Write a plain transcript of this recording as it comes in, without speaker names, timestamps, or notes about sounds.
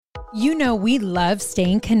You know we love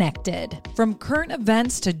staying connected. From current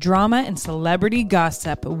events to drama and celebrity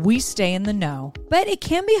gossip, we stay in the know. But it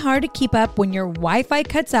can be hard to keep up when your Wi-Fi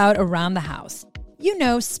cuts out around the house. You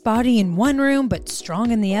know, spotty in one room but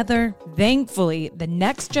strong in the other. Thankfully, the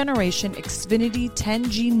next generation Xfinity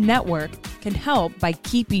 10G network can help by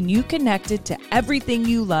keeping you connected to everything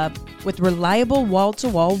you love with reliable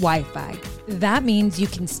wall-to-wall Wi-Fi. That means you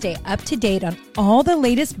can stay up to date on all the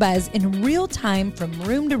latest buzz in real time from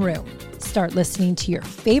room to room. Start listening to your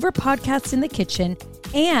favorite podcasts in the kitchen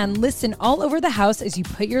and listen all over the house as you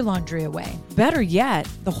put your laundry away. Better yet,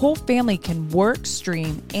 the whole family can work,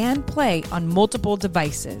 stream, and play on multiple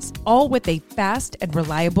devices, all with a fast and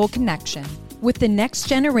reliable connection. With the next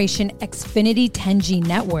generation Xfinity 10G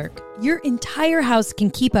network, your entire house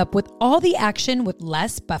can keep up with all the action with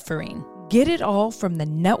less buffering. Get it all from the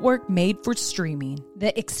network made for streaming.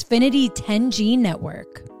 The Xfinity 10G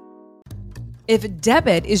network. If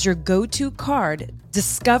debit is your go-to card,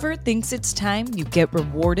 Discover thinks it's time you get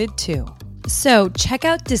rewarded too. So check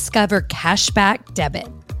out Discover Cashback Debit,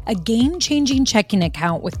 a game-changing checking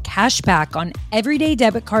account with cashback on everyday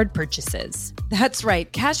debit card purchases. That's right,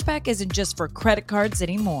 cashback isn't just for credit cards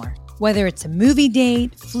anymore. Whether it's a movie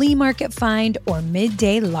date, flea market find, or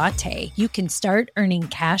midday latte, you can start earning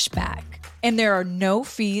cash back. And there are no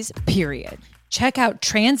fees, period. Check out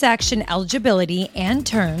transaction eligibility and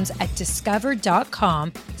terms at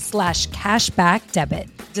discover.com/cashbackdebit.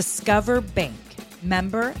 Discover Bank,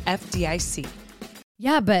 member FDIC.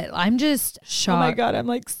 Yeah, but I'm just shocked. Oh my God, I'm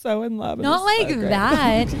like so in love. Not like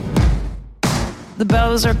that. The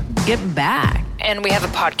Bellas are getting back. And we have a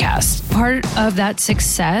podcast. Part of that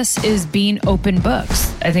success is being open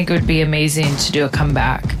books. I think it would be amazing to do a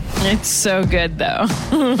comeback. It's so good, though.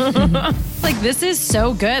 Like, this is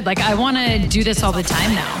so good. Like, I want to do this all the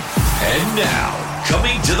time now. And now,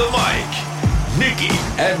 coming to the mic, Nikki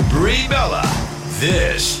and Brie Bella.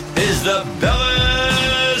 This is the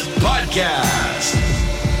Bellas Podcast.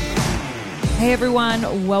 Hey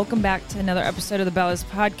everyone, welcome back to another episode of the Bellas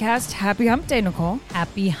Podcast. Happy Hump Day, Nicole.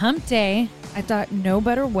 Happy Hump Day. I thought no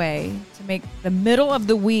better way to make the middle of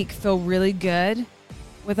the week feel really good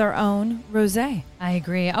with our own rosé. I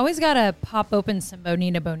agree. Always got to pop open some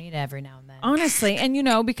Bonita every now and then. Honestly, and you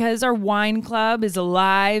know, because our wine club is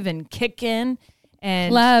alive and kicking.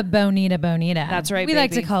 And Club Bonita. That's right, We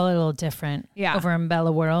like to baby. call it a little different over in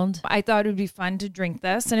Bella World. I thought it would be fun to drink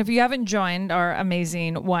this. And if you haven't joined our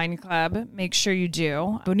amazing wine club, make sure you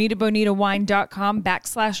do.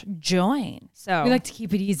 BonitaBonitaWine.com/join. So We like to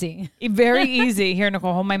keep it easy. very easy. Here,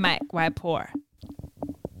 Nicole, hold my mic while I pour.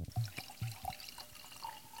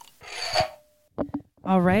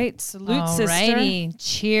 All right. Salute, sister. Alrighty.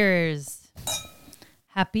 Cheers.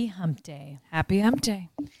 Happy Hump Day. Happy Hump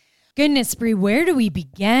Day. Goodness, Brie, where do we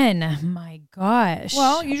begin? My gosh.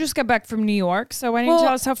 Well, you just got back from New York, so why don't you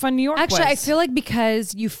tell us how fun New York was? Actually, I feel like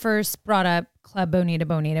because you first brought up Club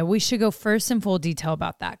Bonita, we should go first in full detail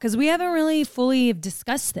about that because we haven't really fully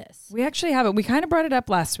discussed this. We actually haven't. We kind of brought it up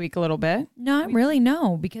last week a little bit. Not really,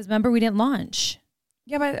 no, because remember we didn't launch.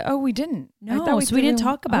 Yeah, but we didn't. No, so we didn't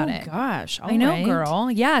talk about it. Gosh, I know, right. girl.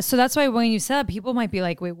 Yeah, so that's why when you said that, people might be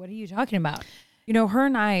like, wait, what are you talking about? You know, her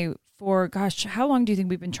and I, how long do you think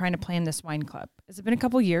we've been trying to plan this wine club? Has it been a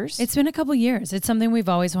couple years? It's been a couple years. It's something we've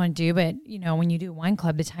always wanted to do, but you know, when you do a wine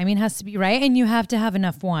club, the timing has to be right and you have to have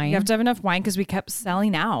enough wine. You have to have enough wine because we kept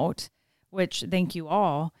selling out, which thank you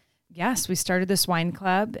all. Yes, we started this wine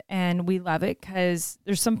club and we love it because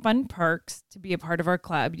there's some fun perks to be a part of our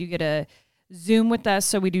club. You get a Zoom with us.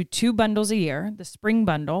 So we do 2 bundles a year, the spring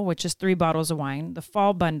bundle, which is 3 bottles of wine, the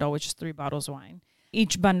fall bundle, which is 3 bottles of wine.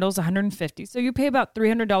 Each bundle is $150. So you pay about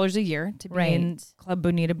 $300 a year to be in Club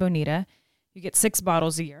Bonita. You get 6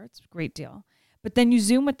 bottles a year. It's a great deal. But then you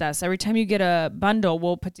Zoom with us. Every time you get a bundle,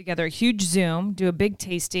 we'll put together a huge Zoom, do a big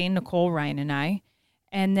tasting, Nicole, Ryan, and I.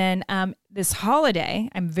 And then this holiday,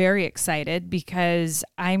 I'm very excited because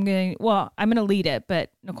I'm going to lead it,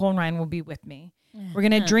 but Nicole and Ryan will be with me. We're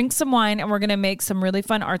going to drink some wine and we're going to make some really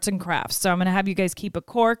fun arts and crafts. So I'm going to have you guys keep a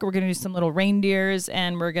cork. We're going to do some little reindeers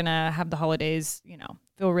and we're going to have the holidays,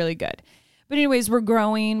 feel really good. But anyways, we're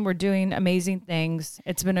growing. We're doing amazing things.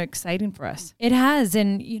 It's been exciting for us. It has.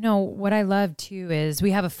 And you know, what I love too is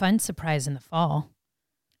we have a fun surprise in the fall.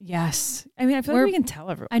 Yes. I mean, I feel like we can tell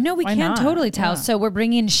everyone. I know we can totally tell. Yeah. So we're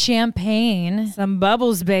bringing champagne. Some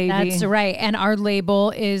bubbles, baby. That's right. And our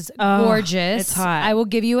label is gorgeous. It's hot. I will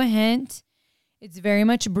give you a hint. It's very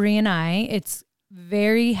much Brie and I. It's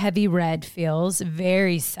very heavy red, feels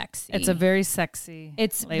very sexy. It's a very sexy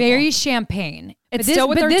It's label. Very champagne. It's still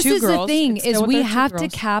with our 2 girls. This is the thing, is we have to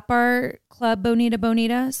cap our Club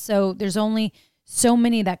Bonita. So there's only so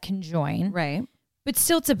many that can join. Right. But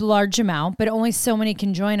still, it's a large amount, but only so many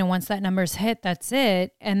can join. And once that number's hit, that's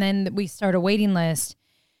it. And then we start a waiting list.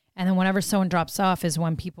 And then whenever someone drops off is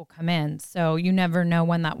when people come in. So you never know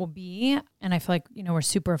when that will be. And I feel like, we're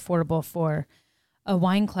super affordable for a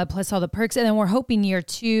wine club plus all the perks. And then we're hoping year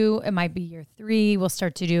 2, it might be year 3. We'll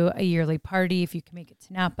start to do a yearly party if you can make it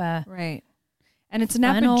to Napa. Right. And it's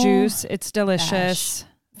Napa juice. It's delicious.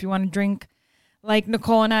 If you want to drink like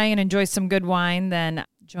Nicole and I and enjoy some good wine, then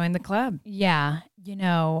join the club. Yeah.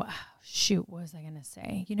 Shoot, what was I going to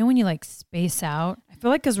say? When you like space out? I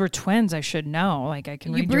feel like because we're twins, I should know. Like I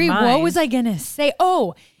can read Brie, your mind. What was I going to say?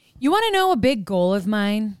 Oh, you want to know a big goal of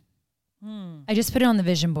mine? I just put it on the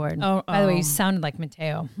vision board. By the way, you sounded like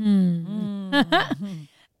Mateo.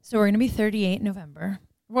 So we're going to be 38 in November.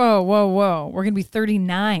 Whoa. We're going to be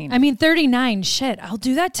 39. I mean, 39. Shit, I'll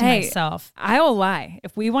do that to myself. I'll lie.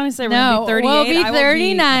 If we want to say we're going to be 38, we'll be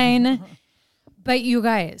 39. But you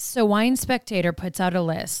guys, so Wine Spectator puts out a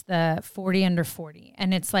list, the 40 under 40.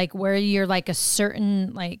 And it's like where you're like a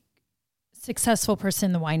certain like successful person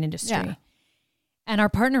in the wine industry. Yeah. And our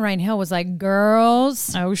partner, Ryan Hill, was like,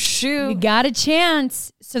 girls. Oh, shoot. You got a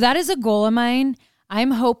chance. So that is a goal of mine. I'm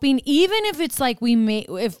hoping, even if it's like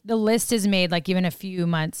if the list is made like even a few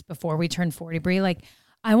months before we turn 40, Brie, like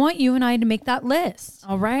I want you and I to make that list.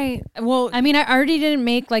 All right. Well, I mean, I already didn't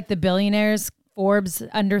make like the billionaires Forbes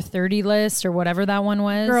under 30 list or whatever that one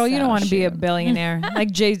was. Girl, you don't want to be a billionaire. Like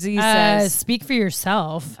Jay-Z says. Speak for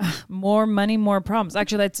yourself. More money, more problems.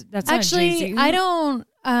 Actually, that's actually, not Jay-Z. I don't,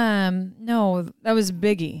 no. That was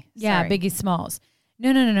Biggie. Yeah, Sorry. Biggie Smalls.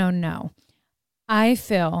 No. I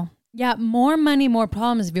feel, more money, more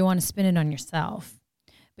problems if you want to spend it on yourself.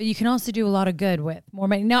 But you can also do a lot of good with more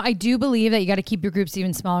money. Now, I do believe that you got to keep your groups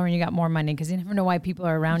even smaller when you got more money because you never know why people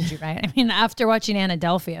are around you, right? I mean, after watching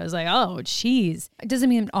Anadelphia, I was like, oh, geez. It doesn't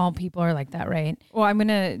mean all people are like that, right? Well, I'm going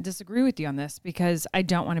to disagree with you on this because I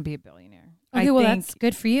don't want to be a billionaire. Okay, that's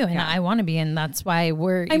good for you. And I want to be, and that's why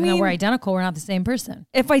even though we're identical, we're not the same person.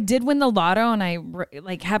 If I did win the lotto and I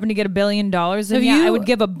like happened to get $1 billion, then I would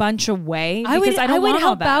give a bunch away because I would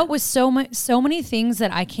help out with so many things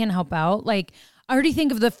that I can't help out. Like, I already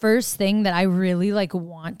think of the first thing that I really like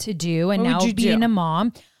want to do. And now being a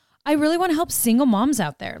mom, I really want to help single moms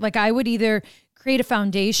out there. Like I would either create a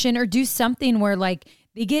foundation or do something where like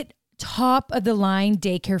they get top of the line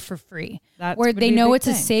daycare for free, where they know it's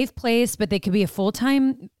a safe place, but they could be a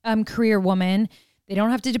full-time career woman. They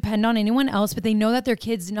don't have to depend on anyone else, but they know that their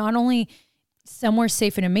kids not only somewhere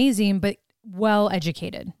safe and amazing, but well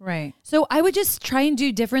educated. Right. So I would just try and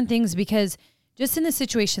do different things because just in the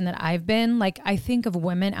situation that I've been, like I think of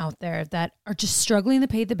women out there that are just struggling to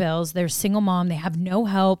pay the bills. They're a single mom. They have no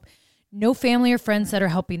help, no family or friends that are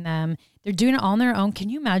helping them. They're doing it all on their own. Can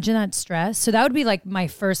you imagine that stress? So that would be like my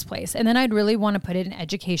first place. And then I'd really want to put it in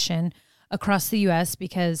education across the U.S.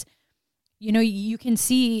 because, you can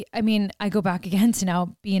see, I mean, I go back again to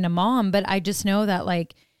now being a mom, but I just know that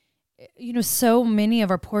like, so many of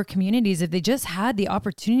our poor communities, if they just had the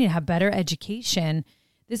opportunity to have better education,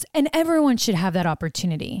 and everyone should have that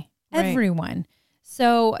opportunity. Right. Everyone.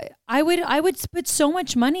 So I would put so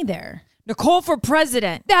much money there. Nicole for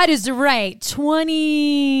president. That is right.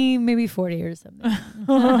 20, maybe 40 or something.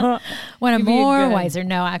 When I'm more wiser.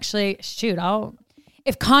 No, actually, shoot,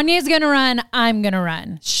 if Kanye's going to run, I'm going to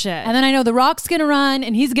run. Shit. And then I know The Rock's going to run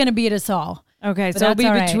and he's going to beat us all. Okay, so it'll be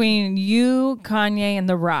between you, Kanye, and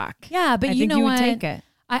The Rock. Yeah, but I think you would take it.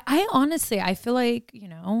 I honestly, I feel like,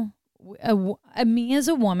 me as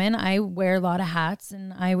a woman, I wear a lot of hats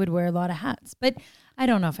and I would wear a lot of hats. But I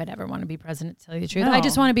don't know if I'd ever want to be president, to tell you the truth. No. I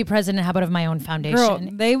just want to be president, how about of my own foundation? Girl,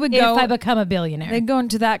 they would go, if I become a billionaire. They'd go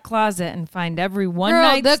into that closet and find every one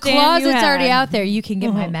night stand the closet's already out there. You can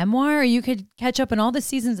get my memoir, or you could catch up on all the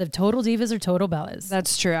seasons of Total Divas or Total Bellas.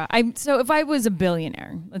 That's true. So if I was a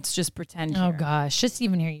billionaire, let's just pretend here. Oh gosh, just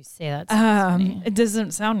even hear you say that. It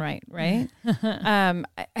doesn't sound right?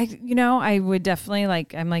 I would definitely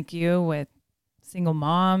I'm like you with single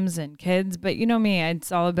moms and kids, but you know me,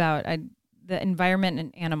 it's all about the environment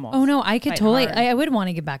and animals. Oh no, I could totally, I would want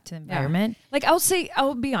to get back to the environment. Yeah. Like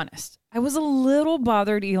I'll be honest. I was a little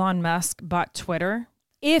bothered Elon Musk bought Twitter.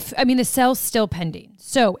 The sale's still pending.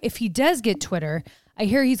 So if he does get Twitter, I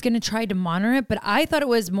hear he's going to try to monitor it, but I thought it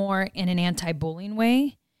was more in an anti-bullying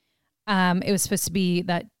way. It was supposed to be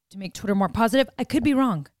that to make Twitter more positive. I could be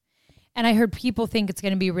wrong. And I heard people think it's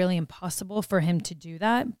going to be really impossible for him to do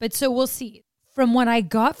that. But so we'll see. From what I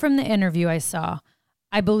got from the interview I saw,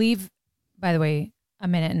 I believe, by the way, 1.5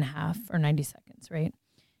 minutes or 90 seconds, right?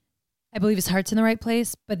 I believe his heart's in the right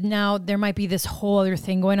place, but now there might be this whole other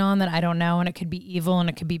thing going on that I don't know, and it could be evil and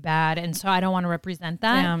it could be bad, and so I don't want to represent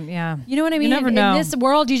that. Yeah. You know what I mean? You never know. In this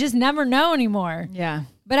world, you just never know anymore. Yeah.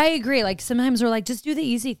 But I agree. Like sometimes we're like, just do the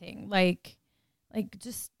easy thing. Like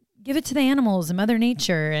just give it to the animals and Mother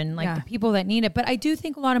Nature and like the people that need it. But I do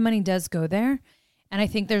think a lot of money does go there. And I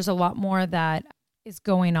think there's a lot more that is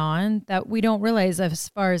going on that we don't realize as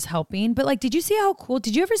far as helping. But like, did you see how cool?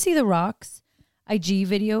 Did you ever see The Rock's IG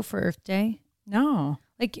video for Earth Day? No.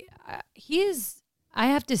 Like I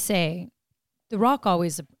have to say, The Rock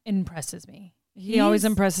always impresses me. He always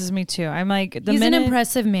impresses me too. I'm like, he's an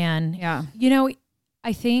impressive man. Yeah. You know,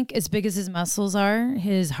 I think as big as his muscles are,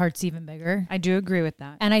 his heart's even bigger. I do agree with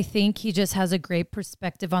that. And I think he just has a great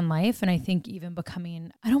perspective on life. And I think even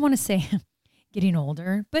becoming, I don't want to say getting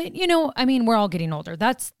older, but you know, I mean, we're all getting older.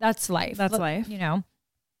 That's life. That's life. You know?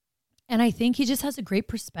 And I think he just has a great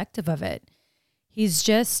perspective of it. He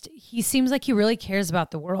seems like he really cares about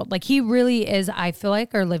the world. Like he really is, I feel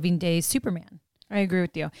like, our living day Superman. I agree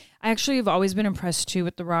with you. I actually have always been impressed too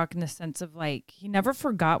with The Rock in the sense of like, he never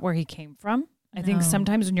forgot where he came from. I think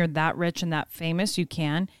sometimes when you're that rich and that famous, you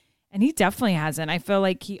can. And he definitely hasn't. I feel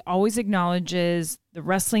like he always acknowledges the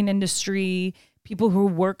wrestling industry, people who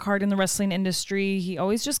work hard in the wrestling industry. He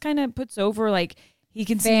always just kind of puts over like he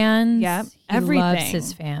can fans. Yeah, he everything. Loves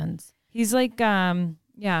his fans. He's like,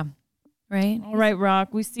 yeah. Right? All right,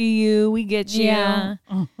 Rock, we see you. We get you. Yeah.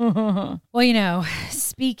 Well, you know,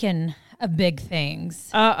 speaking of big things.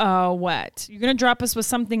 What? You're going to drop us with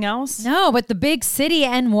something else? No, but the big city,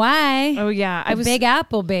 NY. Oh, yeah. I was Big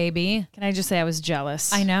Apple, baby. Can I just say I was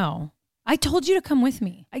jealous? I know. I told you to come with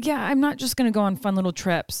me. Yeah, I'm not just going to go on fun little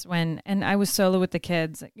trips and I was solo with the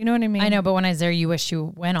kids. You know what I mean? I know, but when I was there, you wish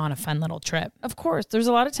you went on a fun little trip. Of course. There's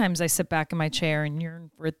a lot of times I sit back in my chair and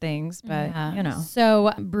yearn for things, but you know.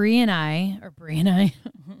 So Bree and I,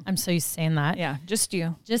 I'm so used to saying that. Yeah, just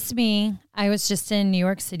you. Just me. I was just in New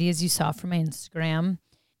York City, as you saw from my Instagram,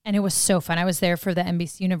 and it was so fun. I was there for the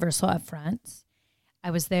NBC Universal Upfront. I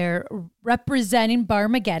was there representing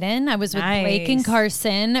Barmageddon. I was with Blake and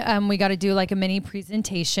Carson. We got to do like a mini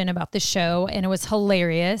presentation about the show, and it was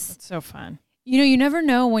hilarious. It's so fun. You know, you never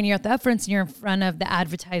know when you're at the upfronts and you're in front of the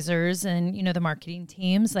advertisers and, you know, the marketing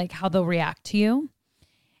teams, like how they'll react to you.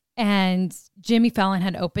 And Jimmy Fallon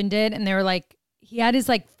had opened it, and they were like, he had his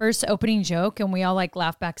like first opening joke, and we all like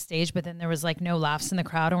laughed backstage, but then there was like no laughs in the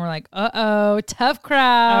crowd, and we're like, uh-oh, tough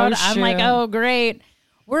crowd. I'm like, oh, great.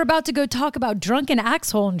 We're about to go talk about drunken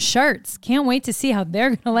Axel and Sharts. Can't wait to see how they're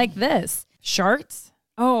going to like this. Sharts?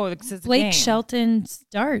 Oh, it's Blake Shelton's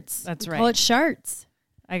darts. That's we right. Call it Sharts.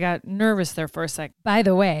 I got nervous there for a sec. By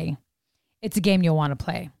the way, it's a game you'll want to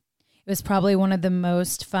play. It was probably one of the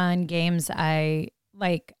most fun games that's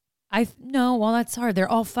hard. They're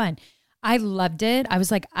all fun. I loved it. I was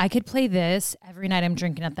like, I could play this every night I'm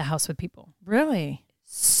drinking at the house with people. Really?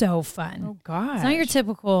 So fun. Oh, God. It's not your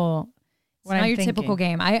typical... typical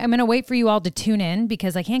game. I'm going to wait for you all to tune in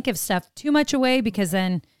because I can't give stuff too much away because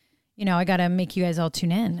then, you know, I got to make you guys all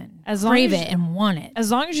tune in and crave it and want it.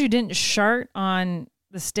 As long as you didn't shart on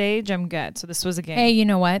the stage, I'm good. So this was a game. Hey, you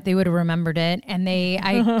know what? They would have remembered it. And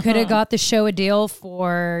I could have got the show a deal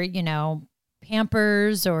for, you know,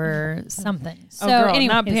 Pampers or something. So girl, anyways,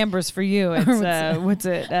 not Pampers for you. It's, what's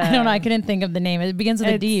it? I don't know. I couldn't think of the name. It begins with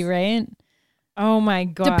a D, right? Oh, my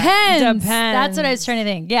God. Depends. That's what I was trying to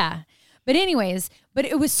think. Yeah. But anyways,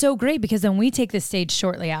 it was so great because then we take the stage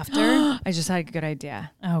shortly after. I just had a good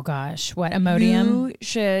idea. Oh gosh, what Imodium? You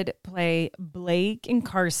should play Blake and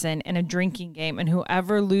Carson in a drinking game, and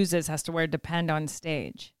whoever loses has to wear Depend on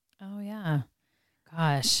stage. Oh yeah,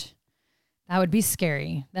 gosh, that would be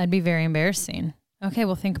scary. That'd be very embarrassing. Okay,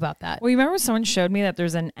 we'll think about that. Well, you remember someone showed me that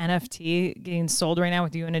there's an NFT getting sold right now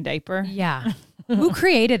with you in a diaper? Yeah. Who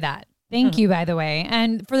created that? Thank you, by the way.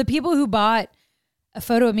 And for the people who bought a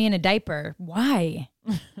photo of me in a diaper. Why?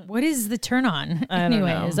 What is the turn on? I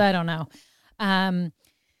don't know.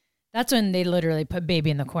 That's when they literally put baby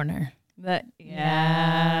in the corner.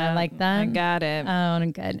 Yeah, like that. I got it. Oh,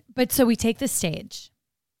 good. But so we take the stage.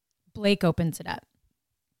 Blake opens it up,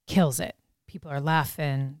 kills it. People are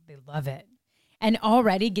laughing. They love it. And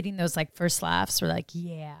already getting those like first laughs, we're like,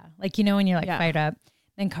 yeah. Like, you know, when you're like fired up,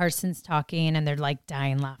 then Carson's talking and they're like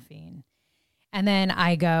dying laughing. And then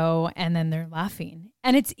I go and then they're laughing.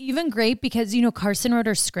 And it's even great because, you know, Carson wrote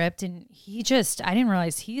our script and I didn't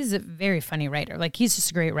realize he's a very funny writer. Like he's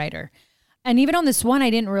just a great writer. And even on this one, I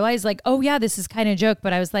didn't realize like, oh yeah, this is kind of a joke.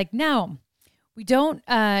 But I was like, no, we don't,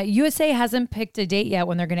 USA hasn't picked a date yet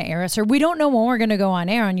when they're going to air us, or we don't know when we're going to go on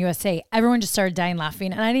air on USA. Everyone just started dying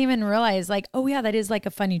laughing. And I didn't even realize like, oh yeah, that is like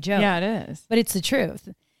a funny joke. Yeah, it is. But it's the truth.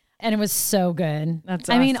 And it was so good. That's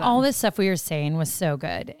I mean, awesome. all this stuff we were saying was so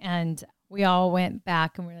good. And we all went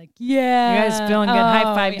back and we were like, yeah. You guys feeling good?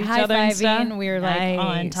 High-fived each other and stuff? We were like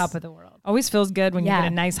on Nice. top of the world. Always feels good when you Yeah.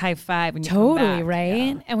 get a nice high five. When you Totally, come back. right?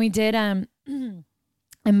 Yeah. And we did,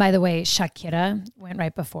 and by the way, Shakira went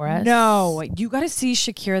right before us. No, you got to see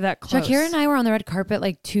Shakira that close. Shakira and I were on the red carpet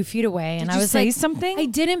like 2 feet away. Did And you I was say like, something? I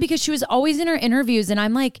didn't, because she was always in her interviews. And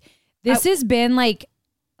I'm like, this has been like,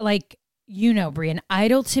 you know, Brie, an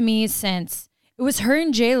idol to me since it was her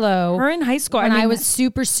and J-Lo. Her in high school. When I mean, I was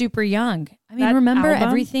super, super young. I mean, that remember album?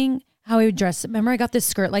 everything, how I would dress. Remember I got this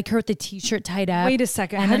skirt like her with the t-shirt tied up. Wait a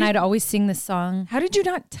second. And How then did- I'd always sing the song. How did you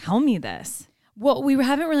not tell me this? Well, we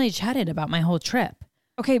haven't really chatted about my whole trip.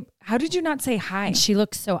 Okay, how did you not say hi? And she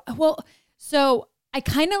looked so well. So I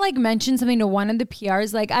kind of like mentioned something to one of the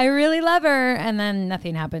PRs, like, I really love her. And then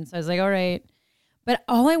nothing happened. So I was like, all right. But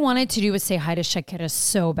all I wanted to do was say hi to Shakira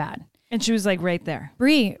so bad. And she was like right there.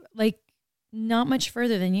 Brie, like not much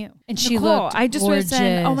further than you. And she Nicole, looked I just would have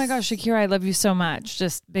said, oh my gorgeous. gosh, Shakira, I love you so much.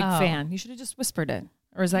 Just big Oh. fan. You should have just whispered it.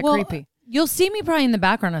 Or is that Well, creepy? You'll see me probably in the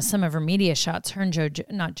background of some of her media shots. Her and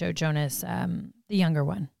not Joe Jonas, the younger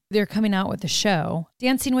one. They're coming out with a show.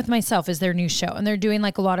 Dancing with Myself is their new show. And they're doing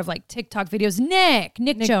like a lot of like TikTok videos. Nick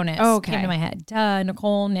Jonas okay. came to my head. Duh,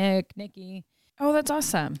 Nicole, Nick, Nikki. Oh, that's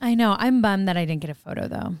awesome. I know. I'm bummed that I didn't get a photo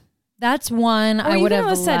though. That's one I Or would even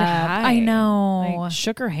have said loved. hi. I know. Like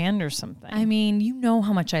shook her hand or something. I mean, you know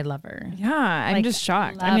how much I love her. yeah, I'm Like, just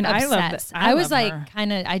shocked. I mean, I love obsessed. that. I was love like her.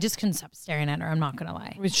 kind of, I just couldn't stop staring at her. I'm not going to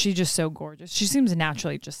lie. Was she just so gorgeous? She seems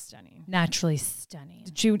naturally just stunning. Naturally stunning.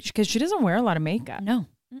 Because she doesn't wear a lot of makeup. No.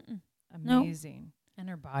 Mm-mm. No. Amazing. And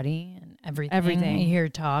her body and everything. Everything. You hear her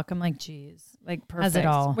talk. I'm like, geez. Like perfect. Has it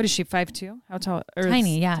all. What is she, 5'2"? How tall? Or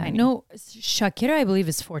Tiny, it's yeah. tiny? No, Shakira, I believe,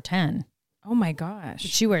 is 4'10". Oh my But gosh.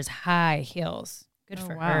 she wears high heels. Good Oh,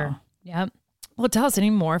 for wow. her. Yep. Well, tell us any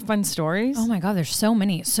more fun stories. Oh my God, there's so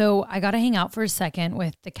many. So I got to hang out for a second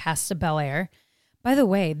with the cast of Bel Air. By the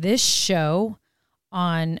way, this show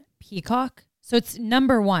on Peacock, so it's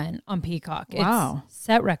 #1 on Peacock. Wow. It's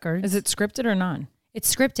set records. Is it scripted or not?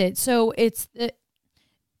 It's scripted. So it's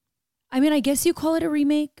I mean, I guess you call it a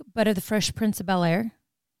remake, but of the Fresh Prince of Bel Air.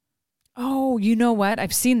 Oh, you know what?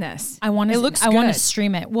 I've seen this. I want to. It looks I want good. to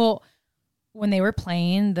stream it. Well, when they were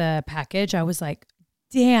playing the package, I was like,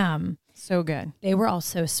 "Damn!" So good. They were all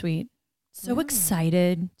so sweet, so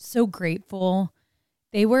excited, so grateful.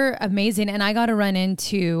 They were amazing, and I got to run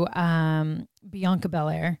into Bianca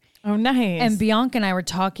Belair. Oh, nice. And Bianca and I were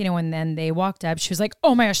talking, and then they walked up. She was like,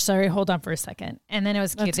 "Oh my gosh, sorry, hold on for a second." And then it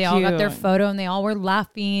was cute. That's They all got their cute. photo, and they all were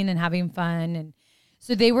laughing and having fun, and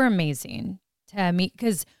so they were amazing to meet.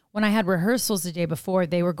 Because when I had rehearsals the day before,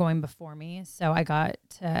 they were going before me, so I got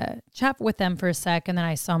to chat with them for a sec, and then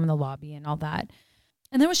I saw them in the lobby and all that.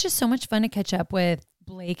 And then it was just so much fun to catch up with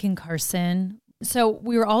Blake and Carson. So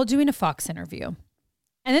we were all doing a Fox interview,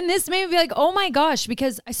 and then this made me be like, "Oh my gosh,"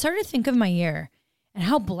 because I started to think of my year. And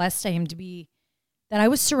how blessed I am to be that I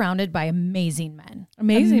was surrounded by amazing men.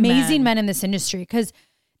 Amazing men. in this industry. Because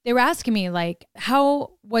they were asking me, like,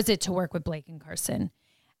 how was it to work with Blake and Carson?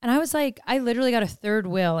 And I was like, I literally got a third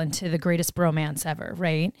wheel into the greatest bromance ever,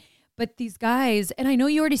 right? But these guys, and I know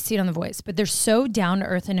you already see it on The Voice, but they're so down to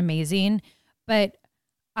earth and amazing. But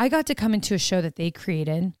I got to come into a show that they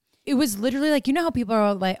created. It was literally like, you know how people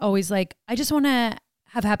are like always like, I just want to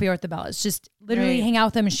have happy hour at the Bellas. Just literally Right. hang out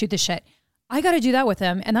with them and shoot the shit. I got to do that with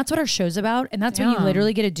them. And that's what our show's about. And that's what you Yeah.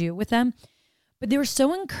 literally get to do with them. But they were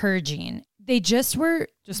so encouraging. They just were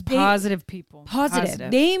Just they- positive people.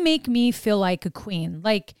 positive. They make me feel like a queen.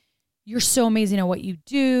 Like, you're so amazing at what you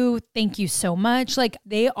do. Thank you so much. Like,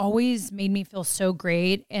 they always made me feel so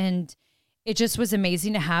great. And it just was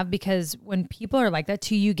amazing to have, because when people are like that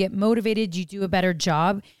to you, get motivated, you do a better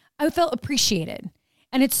job. I felt appreciated.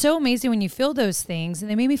 And it's so amazing when you feel those things.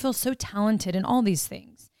 And they made me feel so talented in all these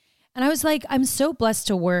things. And I was like, I'm so blessed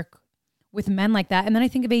to work with men like that. And then I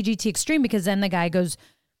think of AGT Extreme, because then the guy goes,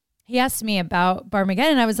 he asked me about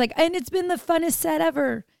Barmageddon. And I was like, and it's been the funnest set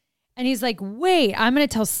ever. And he's like, wait, I'm going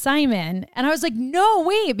to tell Simon. And I was like, no,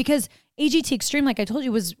 wait, because AGT Extreme, like I told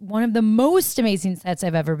you, was one of the most amazing sets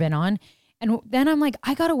I've ever been on. And then I'm like,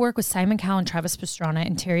 I got to work with Simon Cowell and Travis Pastrana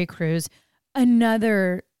and Terry Crews,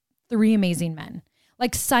 another 3 amazing men.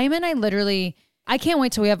 Like Simon, I can't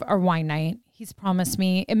wait till we have our wine night. He's promised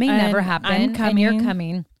me. It may never And happen. I'm And you're coming.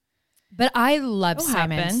 coming. But I love It'll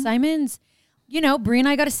Simon. happen. Simon's, Brie and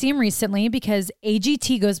I got to see him recently because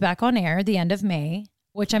AGT goes back on air the end of May,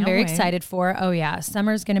 which I'm No very way. excited for. Oh yeah,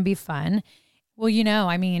 summer's going to be fun. Well, being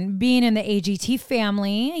in the AGT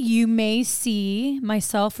family, you may see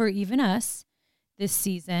myself or even us this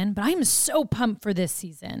season, but I'm so pumped for this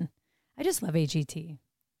season. I just love AGT.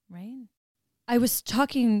 right? I was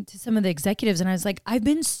talking to some of the executives and I was like, I've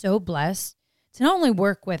been so blessed to not only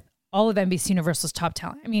work with all of NBC Universal's top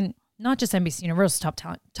talent. I mean, not just NBC Universal's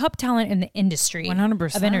top talent in the industry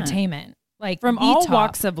 100% of entertainment. Like from all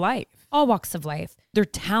walks of life. All walks of life. Their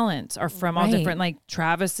talents are from all different, like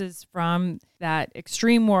Travis is from that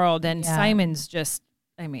extreme world and Simon's just,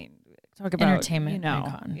 I mean, talk about entertainment,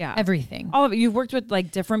 icon. Yeah. Everything. All of it. You've worked with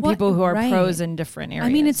like different people who are pros in different areas.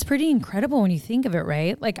 I mean, it's pretty incredible when you think of it,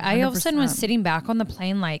 right? Like 100%. I all of a sudden was sitting back on the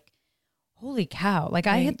plane like, holy cow. Like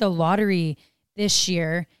I hit the lottery this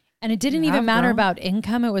year and it didn't even matter about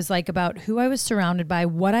income. It was like about who I was surrounded by,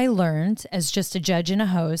 what I learned as just a judge and a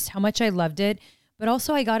host, how much I loved it. But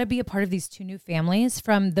also I got to be a part of these two new families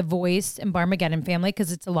from The Voice and Barmageddon family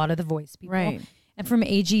because it's a lot of The Voice people. Right. And from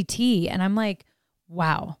AGT. And I'm like,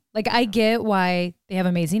 wow. Like I get why they have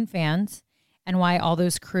amazing fans and why all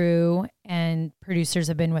those crew and producers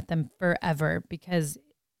have been with them forever because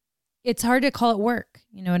it's hard to call it work.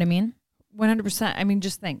 You know what I mean? 100%. I mean,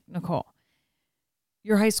 just think, Nicole,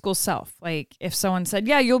 your high school self, like if someone said,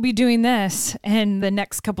 yeah, you'll be doing this and the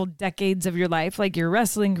next couple decades of your life, like your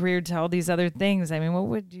wrestling career to all these other things. I mean,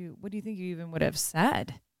 what do you think you even would have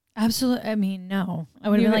said? Absolutely. I mean, no, I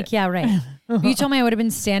would have been like, yeah, right. But you told me I would have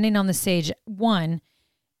been standing on the stage,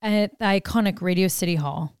 at the iconic Radio City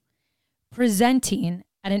Hall, presenting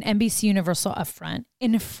at an NBC Universal upfront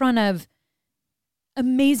in front of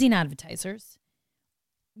amazing advertisers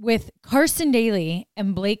with Carson Daly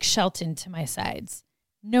and Blake Shelton to my sides.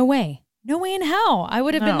 No way. No way in hell. I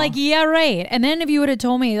would have been like, yeah, right. And then if you would have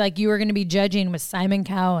told me like you were going to be judging with Simon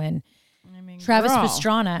Cowell and Travis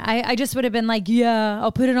Pastrana, I just would have been like, yeah,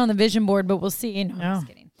 I'll put it on the vision board, but we'll see. No, I'm just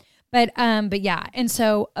kidding. But yeah. And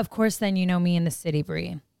so of course then you know me in the city,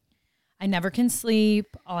 Brie. I never can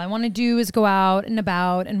sleep. All I want to do is go out and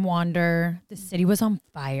about and wander. The city was on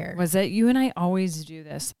fire. Was it? You and I always do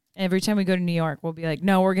this. Every time we go to New York, we'll be like,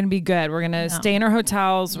 no, we're going to be good. We're going to stay in our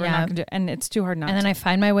hotels. We're not going to do, and it's too hard not to. And then I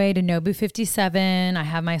find my way to Nobu 57. I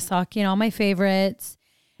have my sake and all my favorites.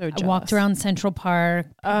 So I walked around Central Park.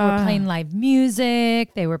 People were playing live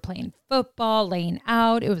music. They were playing football, laying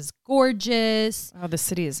out. It was gorgeous. Oh, the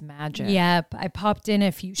city is magic. Yep. I popped in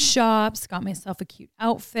a few shops, got myself a cute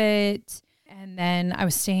outfit. And then I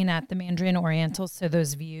was staying at the Mandarin Oriental, so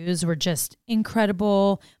those views were just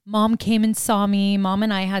incredible. Mom came and saw me. Mom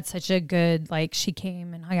and I had such a good, she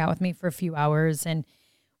came and hung out with me for a few hours, and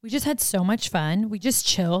we just had so much fun. We just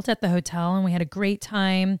chilled at the hotel, and we had a great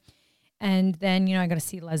time. And then, I got to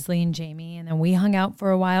see Leslie and Jamie, and then we hung out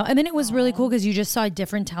for a while. And then it was really cool because you just saw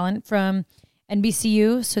different talent from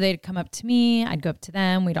NBCU, so they'd come up to me. I'd go up to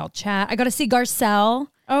them. We'd all chat. I got to see Garcelle.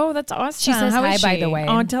 Oh, that's awesome. She says hi, by the way.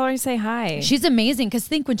 Oh, tell her I say hi. She's amazing because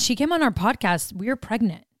think when she came on our podcast, we were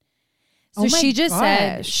pregnant. So she just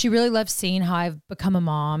said she really loves seeing how I've become a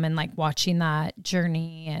mom and watching that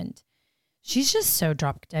journey. And she's just so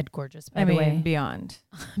drop dead gorgeous, by the way. Beyond.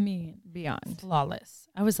 Beyond. Flawless.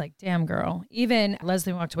 I was like, damn, girl. Even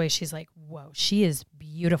Leslie walked away. She's like, whoa, she is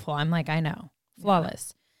beautiful. I'm like, I know.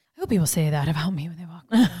 Flawless. I hope people say that about me when they walk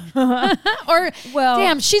by.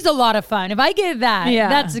 Damn, she's a lot of fun. If I get that,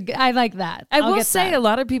 I like that. I will say a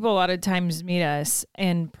lot of people a lot of times meet us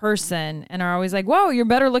in person and are always like, whoa, you're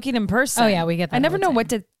better looking in person. Oh yeah, we get that. I never know what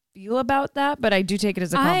to feel about that, but I do take it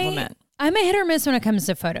as a compliment. I'm a hit or miss when it comes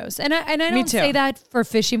to photos. And I don't say that for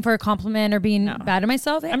fishing for a compliment or being bad to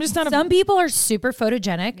myself. I'm just not some people are super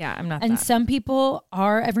photogenic. Yeah, I'm not and some people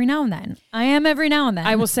are every now and then. I am every now and then.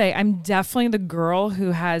 I will say I'm definitely the girl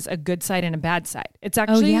who has a good side and a bad side. It's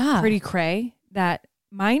actually pretty cray that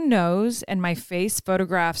my nose and my face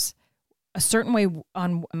photographs a certain way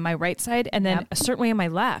on my right side and then a certain way on my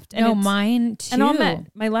left. And mine too. And I'll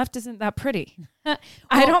admit, my left isn't that pretty.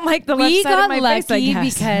 I don't like the left side of my face, I guess. We got lucky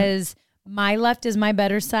because my left is my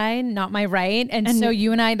better side, not my right. And so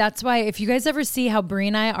you and I, that's why if you guys ever see how Brie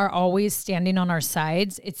and I are always standing on our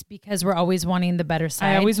sides, it's because we're always wanting the better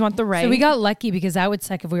side. I always want the right. So we got lucky because that would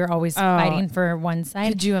suck if we were always fighting for one side.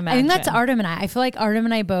 Could you imagine? I think that's Artem and I. I feel like Artem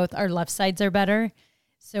and I both, our left sides are better.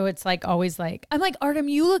 So it's always I'm like, Artem,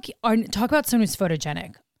 talk about someone who's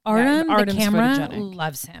photogenic. Artem, the camera,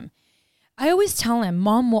 loves him. I always tell him,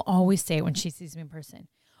 Mom will always say it when she sees me in person,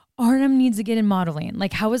 Artem needs to get in modeling.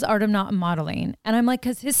 How is Artem not in modeling? And I'm like,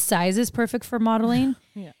 because his size is perfect for modeling.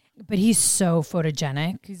 But he's so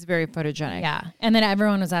photogenic. He's very photogenic. Yeah. And then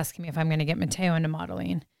everyone was asking me if I'm going to get Mateo into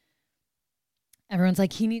modeling. Everyone's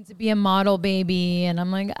like, he needs to be a model, baby. And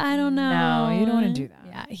I'm like, I don't know. No, you don't want to do that.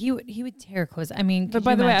 Yeah, he would tear clothes. I mean, but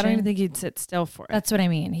by the way, I don't even think he'd sit still for it. That's what I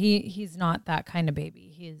mean. He's not that kind of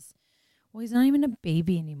baby. He's not even a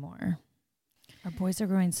baby anymore. Our boys are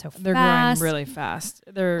growing so fast. They're growing really fast.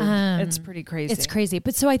 It's pretty crazy. It's crazy.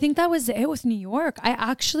 But so I think that was it with New York. I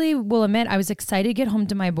actually will admit I was excited to get home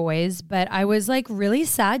to my boys, but I was like really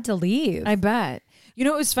sad to leave. I bet. You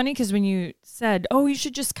know, it was funny because when you said, oh, you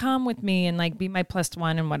should just come with me and like be my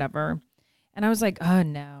 +1 and whatever. And I was like, oh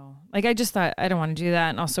no. Like I just thought I don't want to do that.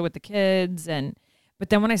 And also with the kids. But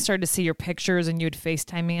then when I started to see your pictures and you would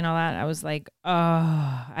FaceTime me and all that, I was like,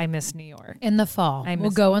 oh, I miss New York. In the fall. We'll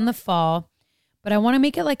go in the fall. But I want to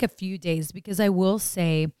make it like a few days because I will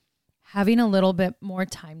say having a little bit more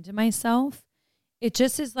time to myself, it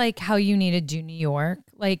just is like how you need to do New York.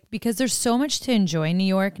 Like, because there's so much to enjoy in New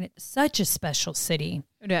York and it's such a special city.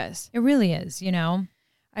 It is. It really is, you know?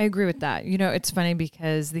 I agree with that. You know, it's funny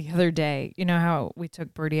because the other day, you know how we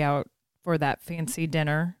took Birdie out for that fancy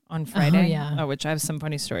dinner on Friday? Oh, yeah. Which I have some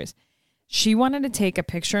funny stories. She wanted to take a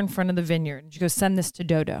picture in front of the vineyard. And she goes, send this to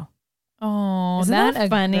Dodo. Oh, Isn't that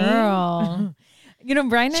funny? Girl. You know,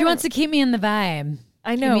 Brian, she wants to keep me in the vibe.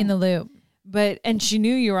 I know. Keep me in the loop. And she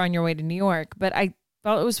knew you were on your way to New York, but I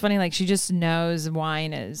felt it was funny. Like she just knows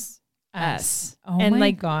wine is us. Oh and my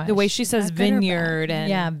like gosh. the way she says vineyard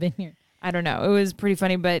and yeah, vineyard. I don't know. It was pretty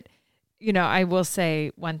funny, but you know, I will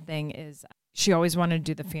say one thing is she always wanted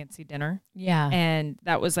to do the fancy dinner. Yeah. And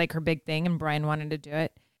that was like her big thing. And Brian wanted to do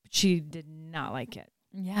it. But she did not like it.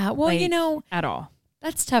 Yeah. Well, like, you know, at all.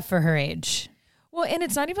 That's tough for her age. Well, and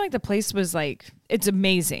it's not even like the place was like, it's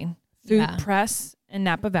amazing. Food Press in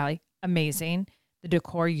Napa Valley, amazing. The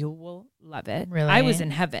decor, you will love it. Really? I was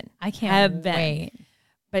in heaven. I can't wait.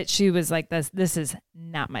 But she was like, this is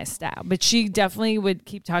not my style. But she definitely would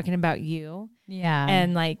keep talking about you. Yeah.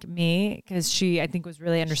 And like me, because she, I think, was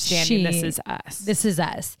really understanding this is us. This is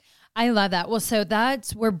us. I love that. Well, so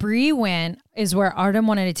that's where Bree went, is where Artem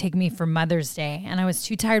wanted to take me for Mother's Day. And I was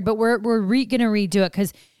too tired, but we're going to redo it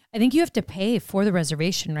because I think you have to pay for the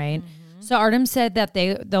reservation, right? Mm-hmm. So Artem said that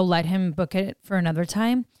they'll let him book it for another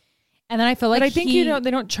time. And then I feel like but I think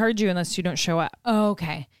they don't charge you unless you don't show up. Oh,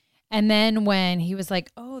 okay. And then when he was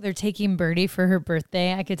like, oh, they're taking Birdie for her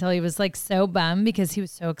birthday, I could tell he was like so bummed because he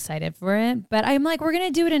was so excited for it. But I'm like, we're going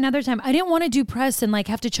to do it another time. I didn't want to do press and like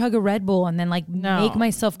have to chug a Red Bull and then like make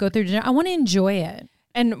myself go through dinner. I want to enjoy it.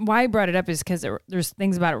 And why I brought it up is because there's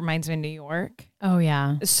things about it reminds me of New York. Oh,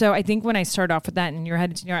 yeah. So I think when I started off with that and you're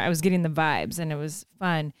headed to New York, I was getting the vibes and it was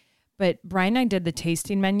fun. But Brian and I did the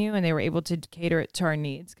tasting menu and they were able to cater it to our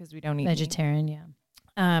needs because we don't eat vegetarian, meat.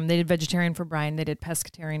 Yeah. They did vegetarian for Brian. They did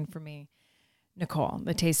pescatarian for me. Nicole,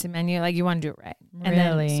 the tasting menu, like you want to do it right. Really?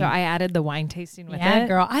 And then, so I added the wine tasting with it. Yeah,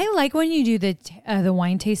 girl. I like when you do the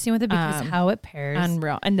wine tasting with it because how it pairs.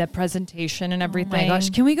 Unreal. And the presentation and everything. Oh my gosh.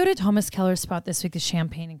 Can we go to Thomas Keller's spot this week, the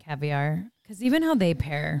champagne and caviar? Because even how they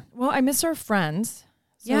pair. Well, I miss our friends.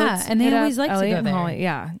 So yeah, and they always like to go there. Holly,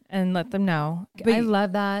 yeah, and let them know. But I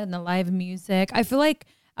love that and the live music. I feel like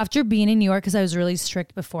after being in New York, because I was really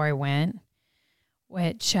strict before I went,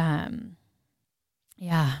 which,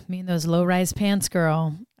 yeah, me and those low-rise pants,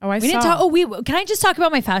 girl. Oh, I saw. Didn't talk, can I just talk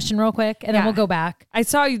about my fashion real quick, and then we'll go back? I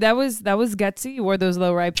saw you. That was gutsy. You wore those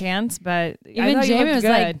low-rise pants, but even Jamie was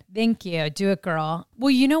like, "Thank you, do it, girl."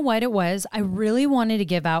 Well, you know what it was? I really wanted to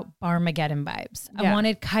give out Barmageddon vibes. Yeah. I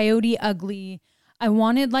wanted Coyote Ugly. I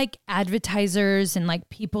wanted like advertisers and like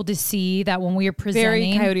people to see that when we were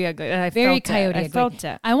presenting. Very Coyote Ugly. I felt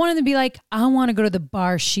it. I wanted to be like, I want to go to the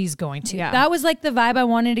bar she's going to. Yeah. That was like the vibe I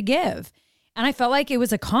wanted to give. And I felt like it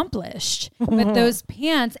was accomplished with those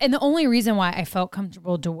pants. And the only reason why I felt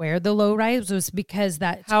comfortable to wear the low rise was because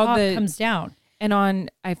that top comes down. And on,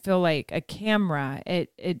 I feel like a camera,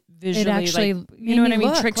 it visually, it actually, like, you know what I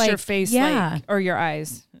mean? Tricks like, your face, yeah. like, or your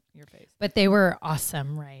eyes. Your face. But they were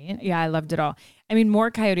awesome, right? Yeah, I loved it all. I mean,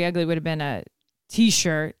 more Coyote Ugly would have been a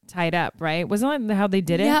t-shirt tied up, right? Wasn't that how they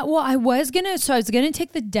did it? Yeah, well, I was gonna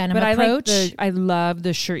take the denim approach. I love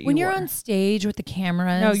the shirt when you're on stage with the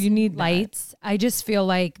cameras. No, you need lights. I just feel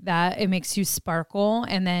like that it makes you sparkle.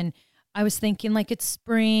 And then I was thinking like it's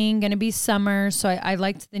spring, gonna be summer, so I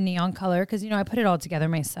liked the neon color because I put it all together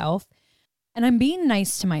myself, and I'm being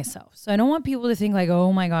nice to myself. So I don't want people to think like,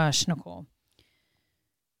 oh my gosh, Nicole.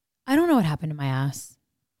 I don't know what happened to my ass.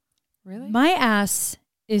 Really? My ass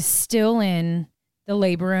is still in the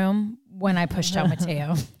labor room when I pushed out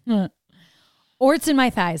Mateo. Or it's in my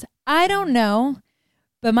thighs. I don't know,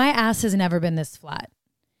 but my ass has never been this flat.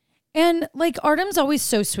 And like Artem's always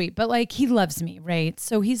so sweet, but like he loves me, right?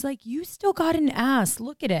 So he's like, you still got an ass.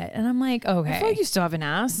 Look at it. And I'm like, okay. I feel like you still have an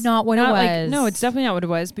ass. Not what it was. Like, no, it's definitely not what it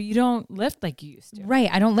was, but you don't lift like you used to. Right.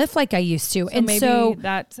 I don't lift like I used to. So and maybe so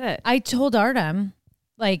that's it. I told Artem,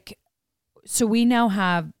 like, so we now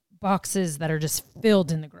have boxes that are just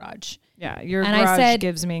filled in the garage. Yeah, your And garage I said,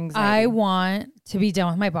 gives me anxiety. I want to be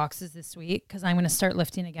done with my boxes this week because I'm going to start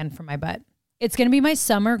lifting again for my butt. It's going to be my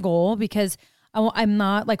summer goal because I'm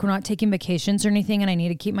not like, we're not taking vacations or anything, and I need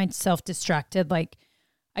to keep myself distracted. Like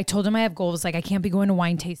I told him I have goals. Like I can't be going to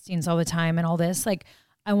wine tastings all the time and all this. Like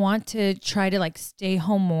I want to try to like stay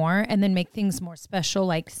home more and then make things more special,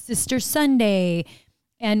 like Sister Sunday.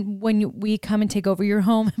 And when we come and take over your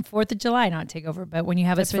home, 4th of July, not take over, but when you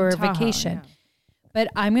have us for a vacation. Yeah. But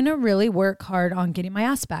I'm going to really work hard on getting my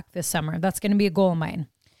ass back this summer. That's going to be a goal of mine.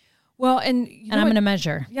 Well, and I'm going to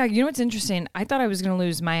measure. Yeah, you know what's interesting? I thought I was going to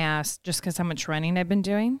lose my ass just because how much running I've been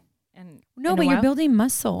doing. And no, but you're building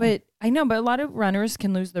muscle. But I know, but a lot of runners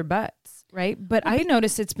can lose their butts, right? But I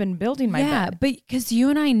noticed it's been building my butt. Yeah, but because you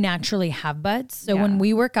and I naturally have butts. So when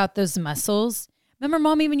we work out those muscles, remember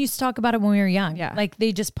Mom even used to talk about it when we were young. Yeah. Like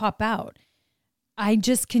they just pop out. I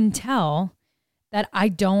just can tell that I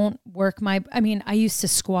don't work I used to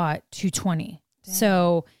squat 220. Damn.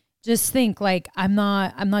 So just think like I'm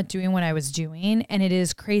not doing what I was doing, and it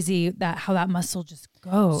is crazy that how that muscle just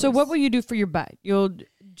goes. So what will you do for your butt? You'll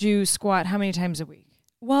do squat how many times a week?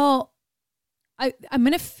 Well, I'm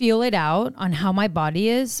going to feel it out on how my body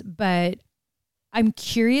is, but I'm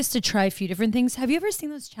curious to try a few different things. Have you ever seen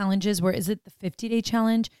those challenges where is it the 50-day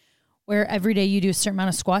challenge where every day you do a certain amount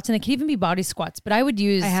of squats, and it can even be body squats, but I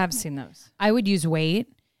have seen those. I would use weight,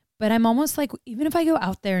 but I'm almost like, even if I go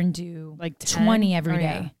out there and do like 20 every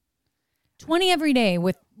day. Yeah. 20 every day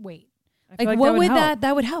with weight. Like what would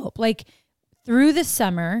that would help? Like through the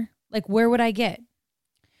summer, like where would I get?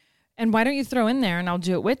 And why don't you throw in there, and I'll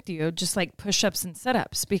do it with you, just like push-ups and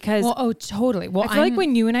sit-ups? Because totally. Well, I feel like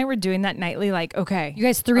when you and I were doing that nightly, like, okay, you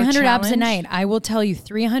guys, 300 abs a night. I will tell you,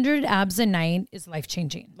 300 abs a night is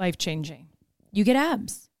life-changing. Life-changing. You get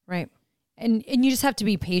abs. Right. And you just have to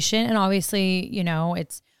be patient. And obviously,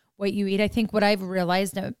 it's what you eat. I think what I've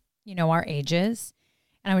realized at, our ages,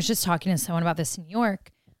 and I was just talking to someone about this in New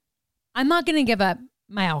York, I'm not going to give up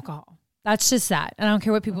my alcohol. That's just that. And I don't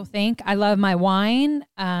care what people think. I love my wine.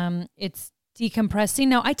 It's decompressing.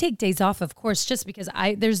 Now, I take days off, of course, just because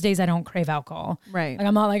there's days I don't crave alcohol. Right. Like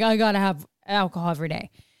I'm not like, I got to have alcohol every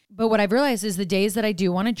day. But what I've realized is the days that I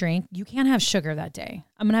do want to drink, you can't have sugar that day.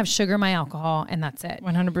 I'm going to have sugar, my alcohol, and that's it.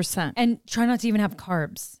 100%. And try not to even have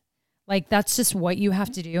carbs. Like that's just what you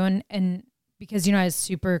have to do. And because, I was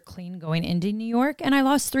super clean going into New York, and I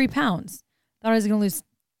lost 3 pounds. Thought I was going to lose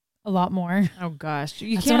a lot more. Oh gosh.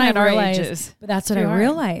 You can't at our ages. But that's what I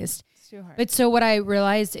realized. It's too hard. But so what I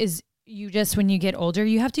realized is you just, when you get older,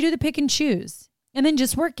 you have to do the pick and choose, and then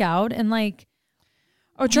just work out and like,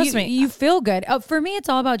 oh, trust me. You feel good. For me, it's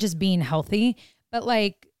all about just being healthy. But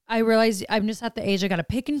like, I realized I'm just at the age I got to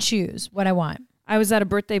pick and choose what I want. I was at a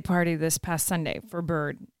birthday party this past Sunday for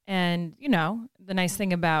Bird. And, the nice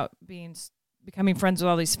thing about becoming friends with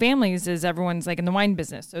all these families is everyone's like in the wine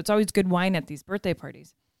business. So it's always good wine at these birthday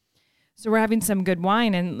parties. So we're having some good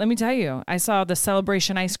wine. And let me tell you, I saw the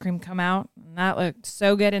Celebration ice cream come out, and that looked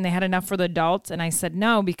so good. And they had enough for the adults. And I said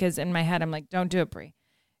no, because in my head, I'm like, don't do it, Brie.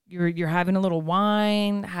 You're having a little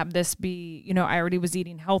wine. Have this be, I already was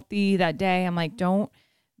eating healthy that day. I'm like, don't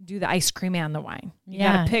do the ice cream and the wine. You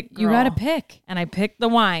gotta pick, girl. You gotta pick. And I picked the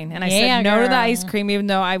wine, and I said no to the ice cream, even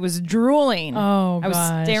though I was drooling. Oh, I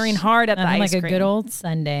was staring hard at the ice cream. Like a good old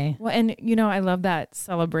Sunday. Well, and I love that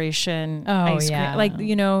Celebration ice cream. Like,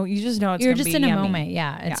 you just know it's You're just in yummy. a moment.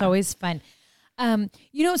 Yeah. It's always fun.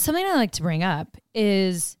 Something I like to bring up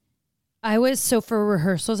is for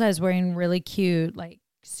rehearsals, I was wearing really cute, like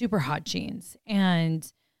super hot jeans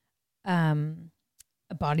and a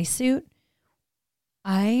bodysuit.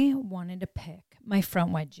 I wanted to pick my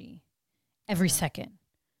front wedgie every second.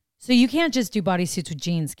 So you can't just do bodysuits with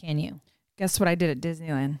jeans, can you? Guess what I did at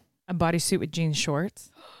Disneyland? A bodysuit with jean shorts.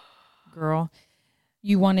 Girl.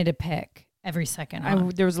 You wanted to pick every second.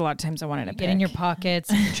 There was a lot of times I wanted to get in your pockets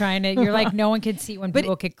and you're like, no one could see when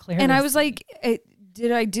people could clearly And I was like,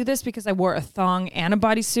 did I do this because I wore a thong and a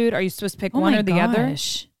bodysuit? Are you supposed to pick one or the other?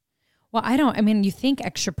 Well, you think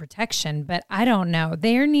extra protection, but I don't know.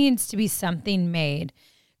 There needs to be something made.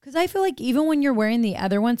 Because I feel like even when you're wearing the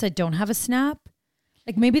other ones that don't have a snap,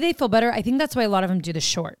 like maybe they feel better. I think that's why a lot of them do the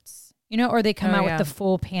shorts, or they come out with the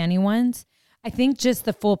full panty ones. I think just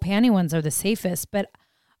the full panty ones are the safest, but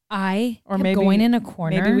maybe going in a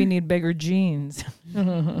corner. Maybe we need bigger jeans.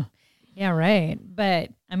 Yeah, right. But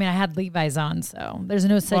I had Levi's on, so there's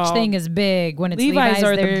no such thing as big when it's Levi's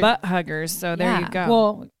are the butt huggers. So there you go.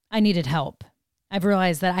 Well, I needed help. I've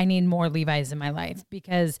realized that I need more Levi's in my life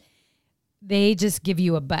because they just give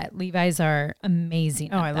you a butt. Levi's are amazing.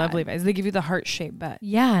 Oh, I love Levi's. They give you the heart-shaped butt.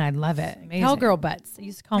 Yeah, I love it. Amazing. Cowgirl butts. I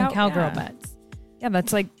used to call them cowgirl butts. Yeah,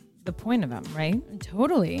 that's like the point of them, right?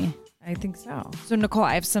 Totally. I think so. So, Nicole,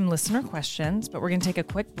 I have some listener questions, but we're going to take a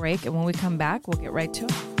quick break. And when we come back, we'll get right to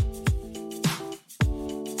it.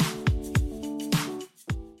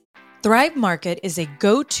 Thrive Market is a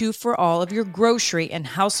go-to for all of your grocery and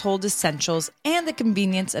household essentials, and the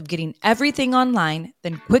convenience of getting everything online,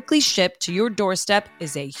 then quickly shipped to your doorstep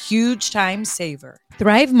is a huge time saver.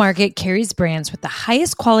 Thrive Market carries brands with the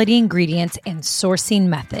highest quality ingredients and sourcing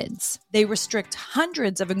methods. They restrict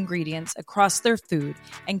hundreds of ingredients across their food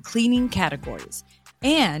and cleaning categories,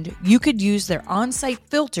 and you could use their on-site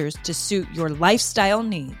filters to suit your lifestyle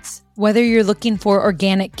needs. Whether you're looking for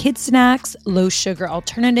organic kid snacks, low sugar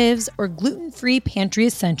alternatives, or gluten-free pantry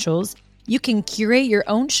essentials, you can curate your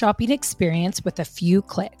own shopping experience with a few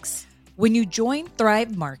clicks. When you join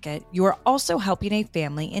Thrive Market, you are also helping a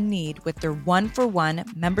family in need with their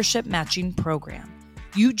 1-for-1 membership matching program.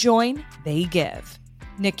 You join, they give.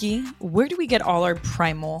 Nikki, where do we get all our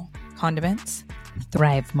primal condiments?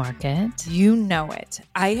 Thrive Market. You know it.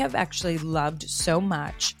 I have actually loved so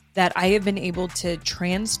much that I have been able to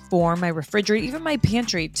transform my refrigerator, even my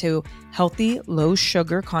pantry, to healthy, low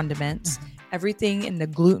sugar condiments. Mm-hmm. Everything in the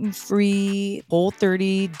gluten-free,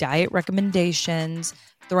 Whole30 diet recommendations.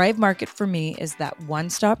 Thrive Market for me is that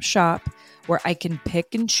one-stop shop where I can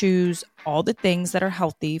pick and choose all the things that are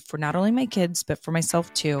healthy for not only my kids, but for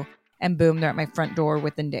myself too. And boom, they're at my front door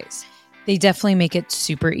within days. They definitely make it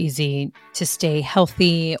super easy to stay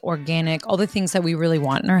healthy, organic, all the things that we really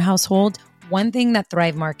want in our household. One thing that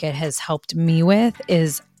Thrive Market has helped me with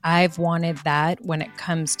is I've wanted that when it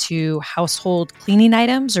comes to household cleaning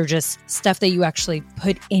items or just stuff that you actually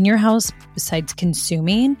put in your house besides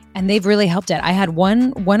consuming. And they've really helped it. I had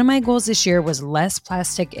one of my goals this year was less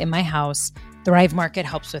plastic in my house. Thrive Market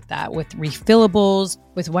helps with that, with refillables,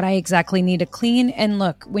 with what I exactly need to clean. And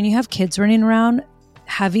look, when you have kids running around,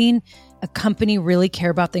 having a company really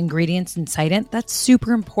care about the ingredients inside it, that's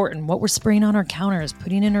super important. What we're spraying on our counters,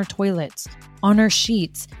 putting in our toilets, on our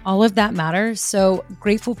sheets, all of that matters. So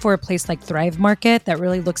grateful for a place like Thrive Market that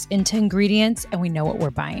really looks into ingredients and we know what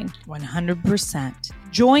we're buying. 100%.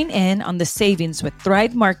 Join in on the savings with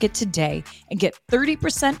Thrive Market today and get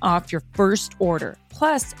 30% off your first order,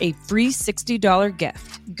 plus a free $60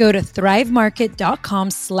 gift. Go to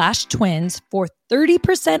thrivemarket.com/twins for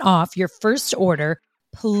 30% off your first order,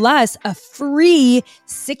 plus a free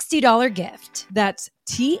 $60 gift. That's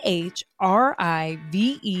THRIVE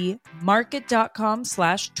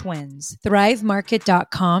market.com/twins.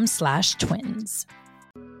 thrivemarket.com/twins.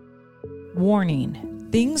 Warning,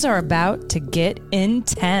 things are about to get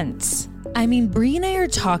intense. I mean, Brie and I are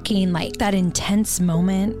talking like that intense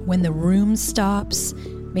moment when the room stops,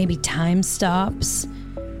 maybe time stops,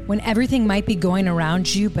 when everything might be going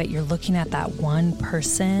around you, but you're looking at that one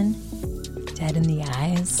person dead in the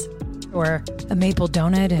eyes, or a maple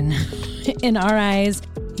donut in our eyes.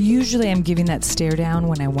 Usually I'm giving that stare down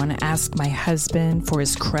when I want to ask my husband for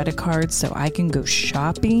his credit card so I can go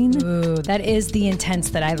shopping. Ooh, that is the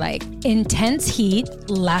intense that I like. Intense heat,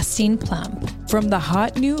 lasting plump. From the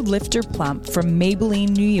hot new Lifter Plump from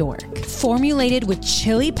Maybelline, New York. Formulated with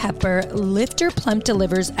chili pepper, Lifter Plump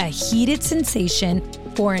delivers a heated sensation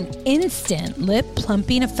for an instant lip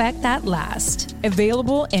plumping effect that lasts.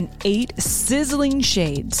 Available in 8 sizzling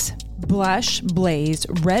shades: Blush, Blaze,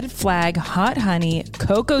 Red Flag, Hot Honey,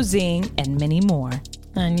 Cocoa Zing, and many more.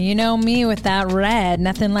 And you know me with that red,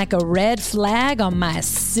 nothing like a red flag on my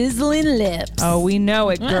sizzling lips. Oh, we know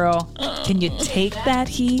it, girl. Can you take that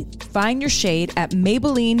heat? Find your shade at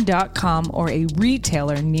Maybelline.com or a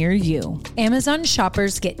retailer near you. Amazon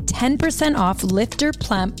shoppers get 10% off Lifter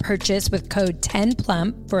Plump purchase with code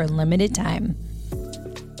 10PLUMP for a limited time.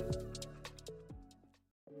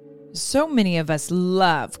 So many of us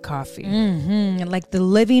love coffee. Like the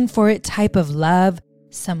living for it type of love.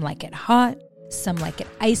 Some like it hot, some like it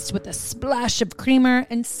iced with a splash of creamer,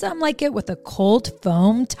 and some like it with a cold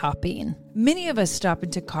foam topping. Many of us stop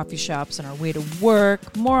into coffee shops on our way to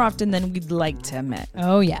work more often than we'd like to admit.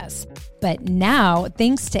 Oh, yes. But now,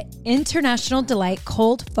 thanks to International Delight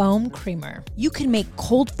Cold Foam Creamer, you can make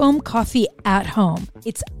cold foam coffee at home.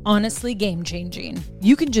 It's honestly game-changing.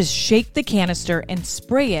 You can just shake the canister and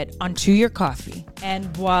spray it onto your coffee. And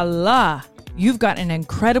voila! You've got an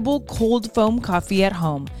incredible cold foam coffee at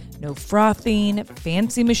home. No frothing,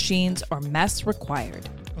 fancy machines, or mess required.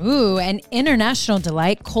 Ooh, and International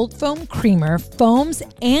Delight Cold Foam Creamer foams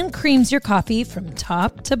and creams your coffee from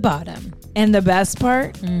top to bottom. And the best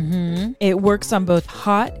part? It works on both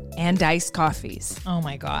hot and iced coffees. Oh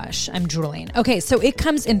my gosh, I'm drooling. Okay, so it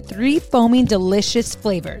comes in 3 foaming delicious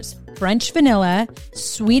flavors: French vanilla,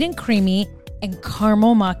 sweet and creamy, and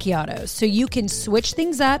caramel macchiatos, so you can switch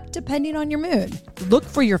things up depending on your mood. Look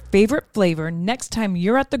for your favorite flavor next time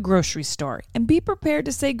you're at the grocery store and be prepared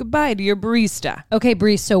to say goodbye to your barista. Okay,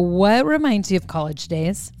 Brie, so what reminds you of college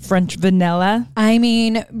days? French vanilla. I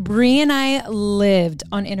mean, Brie and I lived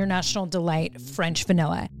on International Delight French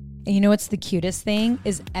vanilla. And you know what's the cutest thing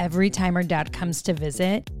is every time our dad comes to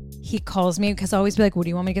visit, he calls me because I always be like, what do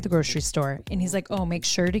you want me to get at the grocery store? And he's like, oh, make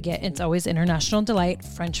sure to get, it's always International Delight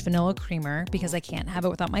French vanilla creamer because I can't have it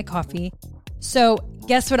without my coffee. So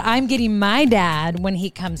guess what I'm getting my dad when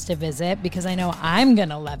he comes to visit because I know I'm going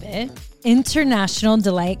to love it. International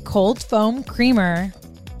Delight Cold Foam Creamer.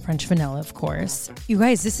 French vanilla, of course. You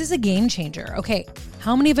guys, this is a game changer. Okay,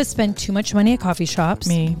 how many of us spend too much money at coffee shops?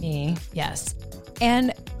 Me, yes.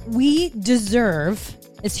 And we deserve,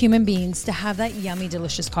 as human beings, to have that yummy,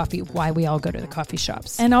 delicious coffee. Why we all go to the coffee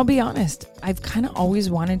shops. And I'll be honest, I've kind of always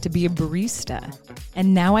wanted to be a barista.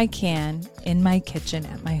 And now I can in my kitchen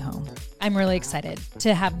at my home. I'm really excited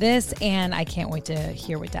to have this, and I can't wait to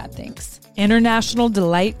hear what Dad thinks. International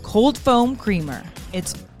Delight Cold Foam Creamer.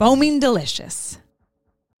 It's foaming delicious.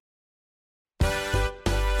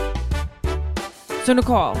 So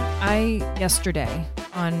Nicole, yesterday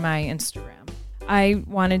on my Instagram, I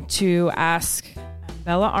wanted to ask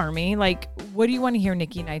Bella Army, like, what do you want to hear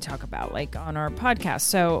Nikki and I talk about, like, on our podcast?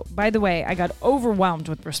 So, by the way, I got overwhelmed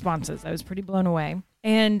with responses. I was pretty blown away.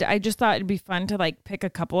 And I just thought it'd be fun to, like, pick a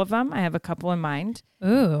couple of them. I have a couple in mind.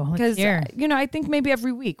 Ooh, let's hear. You know, I think maybe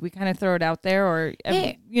every week we kind of throw it out there or,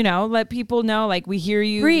 you know, let people know, like, we hear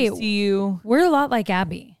you, we see you. We're a lot like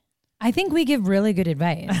Abby. I think we give really good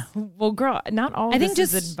advice. Well, girl, not all of this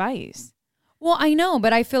is advice. Well, I know,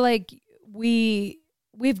 but I feel like we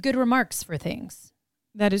have good remarks for things.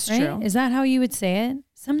 That is right? true. Is that how you would say it?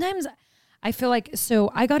 Sometimes I feel like, so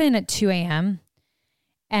I got in at 2 a.m.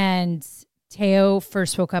 and Teo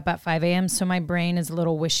first woke up at 5 a.m. So my brain is a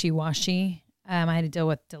little wishy-washy. I had to deal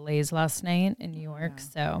with delays last night in New York. Yeah.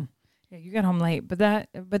 So yeah, you got home late,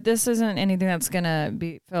 but this isn't anything that's going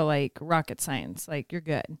to feel like rocket science. Like you're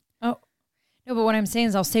good. Oh, no, but what I'm saying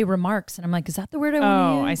is I'll say remarks and I'm like, is that the word I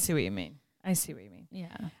want to use? I see what you mean.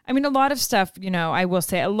 Yeah. I mean, a lot of stuff, you know, I will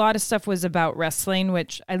say a lot of stuff was about wrestling,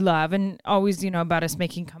 which I love, and always, you know, about us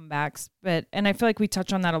making comebacks. And I feel like we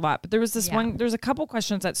touch on that a lot. But there was there's a couple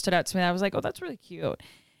questions that stood out to me. I was like, oh, that's really cute.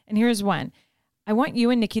 And here's one. I want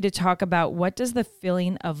you and Nikki to talk about what does the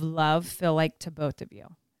feeling of love feel like to both of you?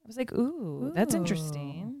 I was like, ooh. That's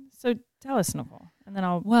interesting. So tell us, Nicole, and then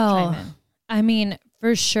I'll chime in. I mean,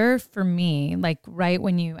 for sure for me, like right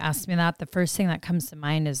when you asked me that, the first thing that comes to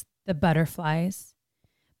mind is the butterflies,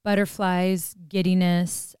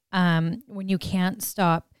 giddiness, when you can't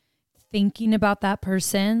stop thinking about that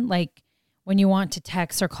person, like when you want to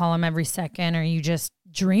text or call them every second, or you just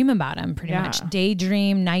dream about them pretty much,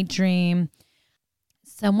 daydream, night dream,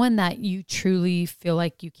 someone that you truly feel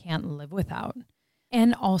like you can't live without.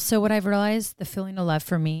 And also what I've realized, the feeling of love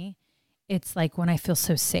for me, it's like when I feel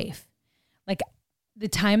so safe. Like the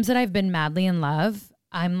times that I've been madly in love,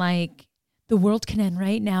 I'm like, the world can end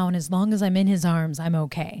right now. And as long as I'm in his arms, I'm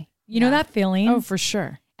okay. You know that feeling? Oh, for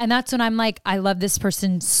sure. And that's when I'm like, I love this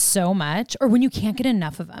person so much. Or when you can't get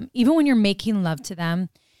enough of them, even when you're making love to them.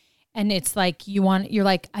 And it's like, you're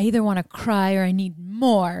like, I either want to cry or I need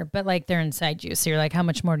more, but like they're inside you. So you're like, how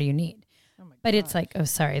much more do you need? But it's like, oh,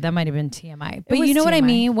 sorry, that might've been TMI. But you know what I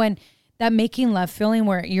mean? When that making love feeling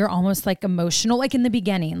where you're almost like emotional, like in the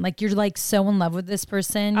beginning, like you're like so in love with this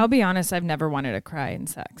person. I'll be honest, I've never wanted to cry in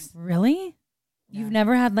sex. Really? Yeah. You've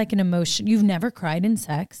never had like an emotion. You've never cried in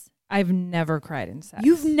sex? I've never cried in sex.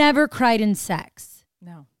 You've never cried in sex?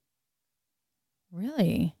 No.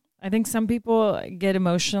 Really? I think some people get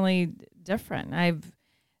emotionally different. I've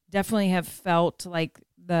definitely have felt like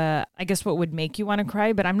I guess what would make you want to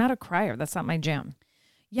cry, but I'm not a crier. That's not my jam.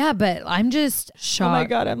 Yeah, but I'm just shocked. Oh my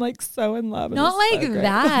God, I'm like so in love. Not like so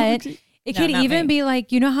that. It could even be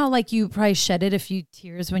like, you know how like you probably shedded a few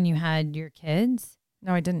tears when you had your kids?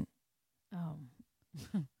 No, I didn't. Oh.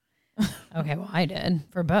 Okay, well, I did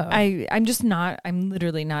for both. I'm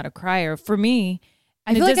literally not a crier. For me,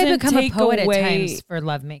 I feel like I've become a poet at times for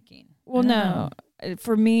lovemaking. Well, no.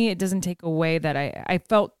 For me, it doesn't take away that I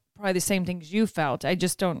felt probably the same things you felt. I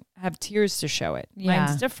just don't have tears to show it. Yeah.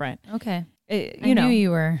 Mine's different. Okay. I knew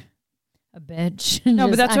you were a bitch. No,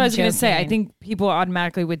 but that's what I was going to say. I think people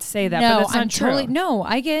automatically would say that, but that's not true. No,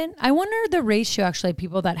 I wonder the ratio actually of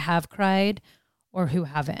people that have cried or who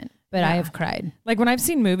haven't. But I have cried. Like when I've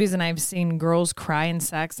seen movies and I've seen girls cry in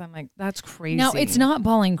sex, I'm like, that's crazy. No, it's not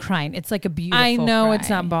bawling crying. It's like a beautiful I know cry. It's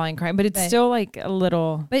not bawling crying, but it's still like a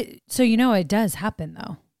little. But so you know it does happen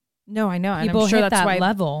though. No, I know. And People I'm sure hit that's that why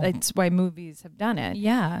level. That's why movies have done it.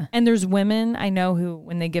 Yeah. And there's women I know who,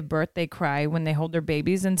 when they give birth, they cry when they hold their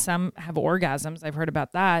babies, and some have orgasms. I've heard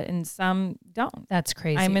about that, and some don't. That's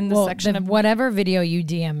crazy. I'm in the section of whatever video you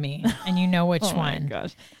DM me, and you know which Oh my one.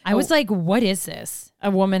 gosh. I was like, what is this? A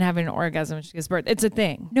woman having an orgasm when she gives birth. It's a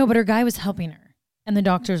thing. No, but her guy was helping her, and the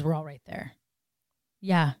doctors were all right there.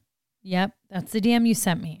 Yeah. Yep. That's the DM you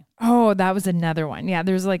sent me. Oh, that was another one. Yeah,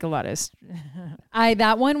 there's like a lot of.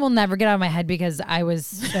 That one will never get out of my head because I was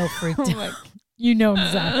so freaked out. You know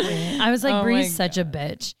exactly. I was like, Oh Bree's my such a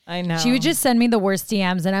bitch. I know. She would just send me the worst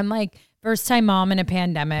DMs, and I'm like, first time mom in a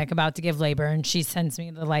pandemic, about to give labor, and she sends me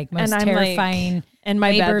the like most And I'm terrifying in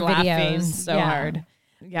my labor bed laughing videos. so Yeah. hard.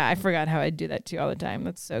 Yeah, I forgot how I do that too all the time.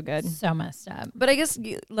 That's so good. So messed up. But I guess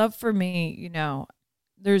love for me, you know,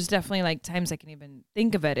 there's definitely like times I can even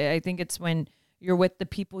think of it. I think it's when you're with the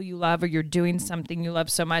people you love, or you're doing something you love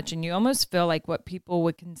so much, and you almost feel like what people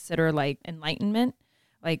would consider like enlightenment.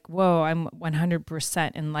 Like, whoa, I'm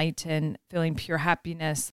 100% enlightened, feeling pure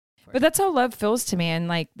happiness. But that's how love feels to me. And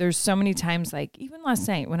like, there's so many times, like even last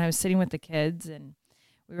night when I was sitting with the kids and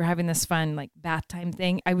we were having this fun like bath time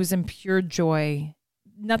thing, I was in pure joy.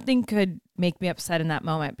 Nothing could make me upset in that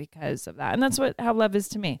moment because of that. And that's how love is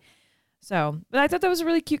to me. So, but I thought that was a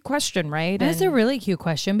really cute question, right? That's a really cute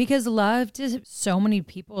question, because love to so many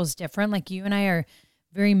people is different. Like you and I are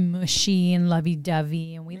very mushy and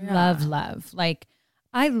lovey-dovey, and we love love. Like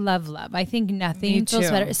I love love. I think nothing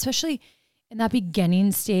feels better, especially in that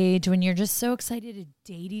beginning stage when you're just so excited to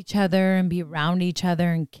date each other and be around each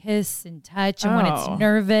other and kiss and touch. And when it's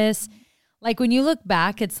nervous, like when you look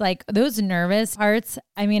back, it's like those nervous parts.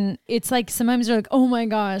 I mean, it's like sometimes you're like, oh my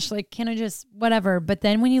gosh, like, can I just whatever? But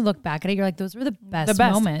then when you look back at it, you're like, those were the best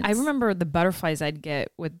moments. I remember the butterflies I'd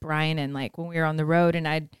get with Brian, and like when we were on the road, and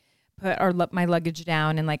I'd put my luggage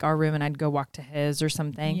down in like our room, and I'd go walk to his or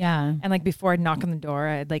something. Yeah. And like before I'd knock on the door,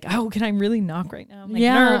 I'd like, oh, can I really knock right now? I'm like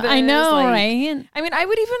Yeah, nervous. I know, like, right? I mean, I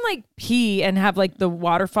would even like pee and have like the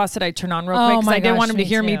water faucet I turn on real quick because my I didn't gosh, want him to me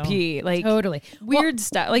hear me too. pee. Like Totally. weird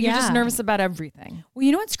stuff. Like you're just yeah. nervous about everything. Well,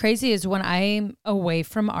 you know what's crazy is when I'm away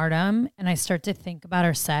from Artem and I start to think about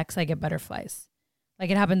our sex, I get butterflies. Like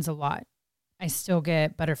it happens a lot. I still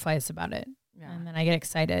get butterflies about it. Yeah. And then I get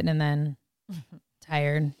excited and then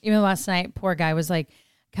tired. Even last night, poor guy was like,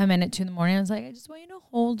 come in at 2 a.m. I was like, I just want you to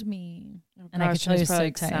hold me. And I could tell he was so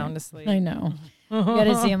like tired. sound asleep. I know. You got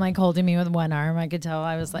to see him like holding me with one arm. I could tell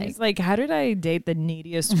I was like, He's like, how did I date the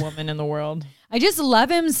neediest woman in the world? I just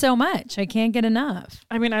love him so much. I can't get enough.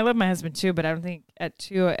 I mean, I love my husband too, but I don't think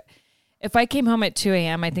if I came home at 2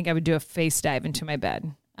 a.m., I think I would do a face dive into my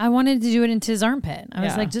bed. I wanted to do it into his armpit. I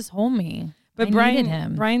was Yeah. like, just hold me. But I needed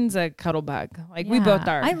him. Brian's a cuddle bug. Like we Yeah. both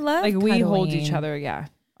are. I love like we hold each cuddling. other, yeah,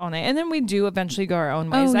 all night. And then we do eventually go our own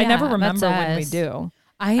ways. Oh, I never yeah, remember that's when we us. do.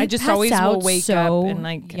 I just pass always will out wake so, up and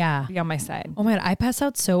like be on my side. Oh my God, I pass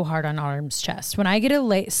out so hard on Artem's chest. When I get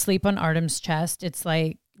a sleep on Artem's chest, it's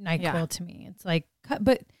like NyQuil Yeah. to me. It's like,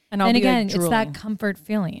 but And I'll then be, like, again, it's that drooling. comfort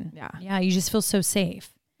feeling. Yeah. Yeah. You just feel so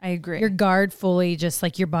safe. I agree. Your guard fully, just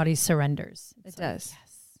like your body surrenders. It does.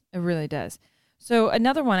 It really does. So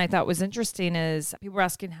another one I thought was interesting is people were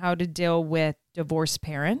asking how to deal with divorced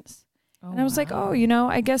parents. And I was like, oh, you know,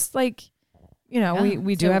 I guess like, you know, Yeah.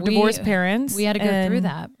 we do So have divorced parents. We had to go through and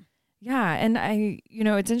that. Yeah. And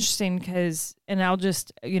it's interesting because, and I'll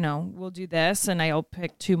just, we'll do this and I'll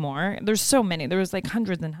pick 2 more. There's so many. There was like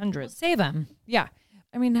hundreds and hundreds. Save them. Yeah.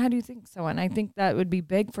 I mean, how do you think so? And I think that would be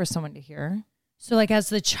big for someone to hear. So like as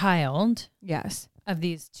the child Yes. of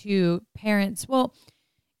these 2 parents, well,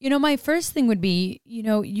 my first thing would be,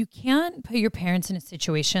 you can't put your parents in a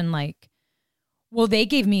situation like, well, they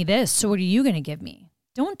gave me this, so what are you going to give me?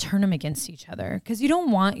 Don't turn them against each other, because you don't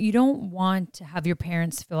want to have your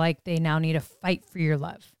parents feel like they now need to fight for your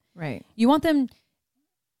love. Right. You want them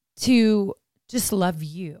to just love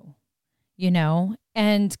you,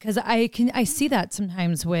 and because I see that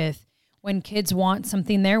sometimes with when kids want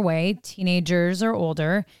something their way, teenagers or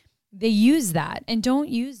older, they use that, and don't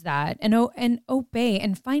use that, and obey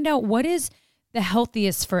and find out what is the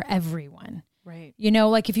healthiest for everyone. Right.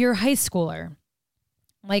 Like if you're a high schooler,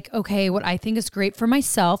 like, okay, what I think is great for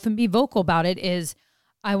myself and be vocal about it is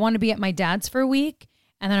I want to be at my dad's for a week,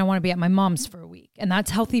 and then I want to be at my mom's for a week. And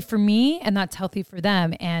that's healthy for me, and that's healthy for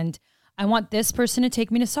them. And I want this person to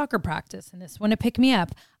take me to soccer practice and this one to pick me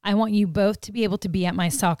up. I want you both to be able to be at my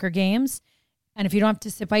soccer games. And if you don't have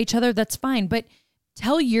to sit by each other, that's fine. But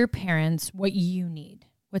tell your parents what you need,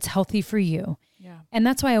 what's healthy for you. Yeah. And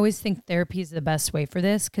that's why I always think therapy is the best way for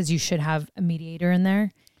this, because you should have a mediator in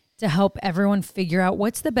there to help everyone figure out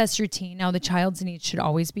what's the best routine. Now, the child's needs should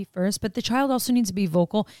always be first, but the child also needs to be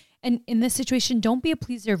vocal And in this situation, don't be a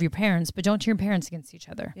pleaser of your parents, but don't turn your parents against each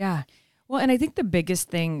other. Yeah. Well, and I think the biggest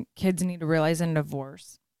thing kids need to realize in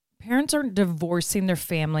divorce, parents aren't divorcing their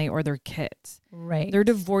family or their kids. Right. They're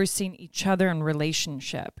divorcing each other in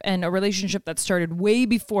relationship, and a relationship that started way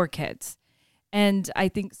before kids. And I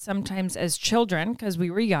think sometimes as children, because we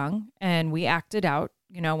were young and we acted out,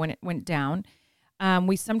 when it went down,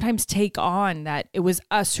 we sometimes take on that it was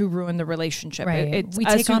us who ruined the relationship. Right. It's We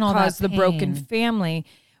us take who on all that caused the broken pain. family,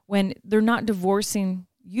 when they're not divorcing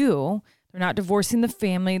you. They're not divorcing the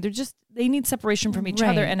family. They need separation from each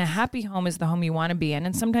other. Right. And a happy home is the home you want to be in.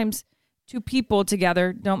 And sometimes two people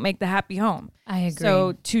together don't make the happy home. I agree.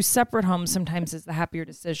 So two separate homes sometimes is the happier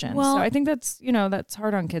decision. Well- so I think that's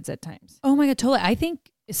hard on kids at times. Oh my God, totally. I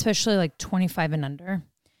think especially like 25 and under,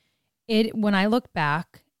 when I look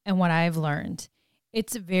back and what I've learned,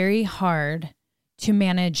 it's very hard to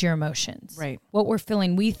manage your emotions. Right. What we're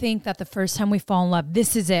feeling. We think that the first time we fall in love,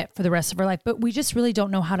 this is it for the rest of our life, but we just really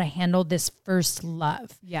don't know how to handle this first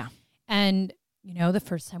love. Yeah. And, the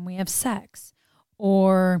first time we have sex,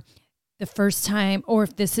 or the first time, or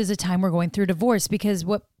if this is a time we're going through divorce, because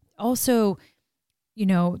what also,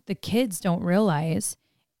 the kids don't realize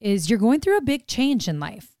is you're going through a big change in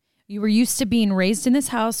life. You were used to being raised in this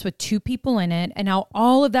house with two people in it, and now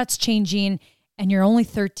all of that's changing, and you're only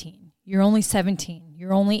 13. You're only 17,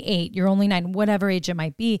 you're only 8, you're only 9, whatever age it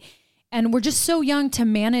might be. And we're just so young to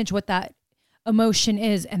manage what that emotion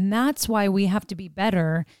is. And that's why we have to be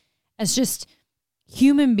better as just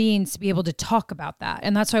human beings to be able to talk about that.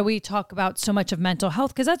 And that's why we talk about so much of mental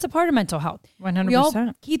health, because that's a part of mental health. 100%. We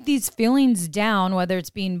all keep these feelings down, whether it's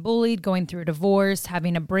being bullied, going through a divorce,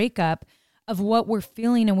 having a breakup, of what we're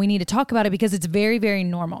feeling. And we need to talk about it because it's very, very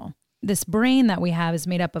normal. This brain that we have is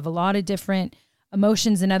made up of a lot of different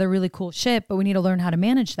emotions and other really cool shit, but we need to learn how to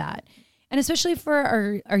manage that. And especially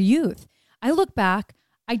for our youth. I look back,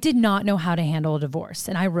 I did not know how to handle a divorce,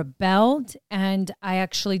 and I rebelled, and I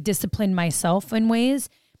actually disciplined myself in ways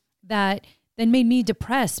that then made me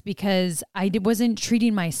depressed because I wasn't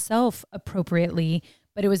treating myself appropriately,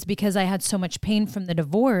 but it was because I had so much pain from the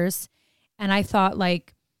divorce. And I thought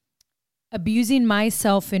like abusing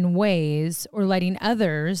myself in ways or letting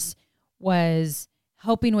others was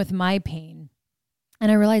helping with my pain.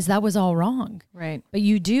 And I realized that was all wrong. Right. But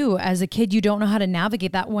you do, as a kid, you don't know how to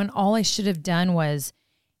navigate that, when all I should have done was,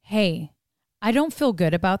 hey, I don't feel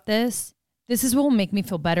good about this. This is what will make me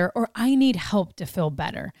feel better, or I need help to feel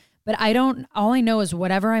better. But all I know is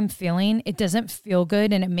whatever I'm feeling, it doesn't feel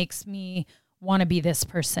good, and it makes me want to be this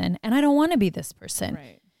person. And I don't want to be this person.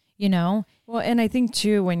 Right. Well, and I think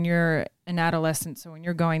too, when you're an adolescent, so when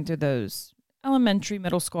you're going through those elementary,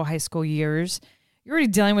 middle school, high school years, you're already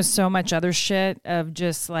dealing with so much other shit of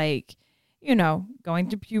just like, going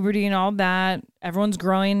through puberty and all that. Everyone's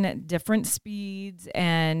growing at different speeds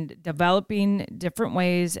and developing different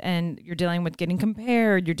ways. And you're dealing with getting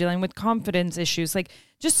compared. You're dealing with confidence issues, like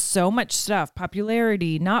just so much stuff,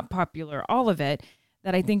 popularity, not popular, all of it,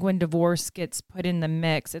 that I think when divorce gets put in the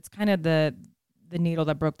mix, it's kind of the needle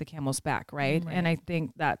that broke the camel's back, right? And I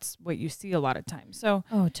think that's what you see a lot of times. So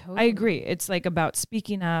totally. I agree. It's like about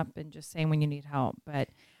speaking up and just saying when you need help. But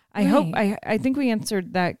I hope, I think we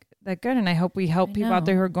answered that good. And I hope we help people out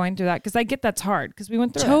there who are going through that. Cause I get that's hard because we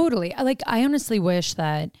went through it. Totally. Like, I honestly wish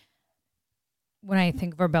that when I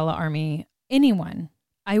think of our Bella Army, anyone,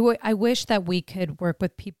 I wish that we could work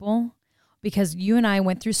with people, because you and I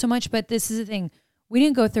went through so much, but this is the thing. We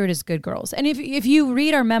didn't go through it as good girls. And if you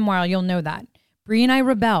read our memoir, you'll know that. Bree and I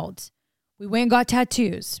rebelled. We went and got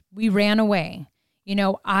tattoos. We ran away.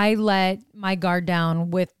 I let my guard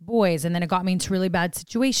down with boys, and then it got me into really bad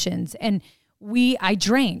situations. And I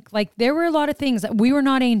drank. Like, there were a lot of things that we were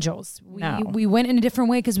not angels. We went in a different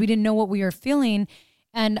way because we didn't know what we were feeling.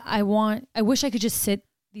 And I wish I could just sit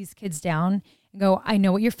these kids down and go, I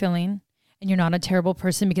know what you're feeling, and you're not a terrible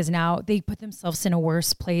person, because now they put themselves in a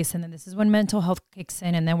worse place. And then this is when mental health kicks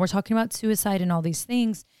in. And then we're talking about suicide and all these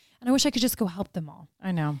things. And I wish I could just go help them all.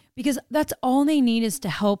 I know. Because that's all they need, is to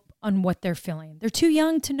help on what they're feeling. They're too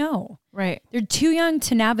young to know. Right. They're too young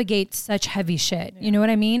to navigate such heavy shit. Yeah. You know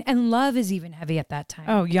what I mean? And love is even heavy at that time.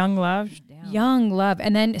 Oh, young love. Damn. Young love.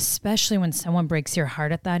 And then especially when someone breaks your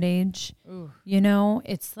heart at that age,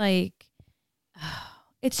 it's like,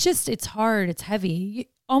 it's hard. It's heavy.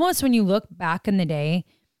 Almost when you look back in the day,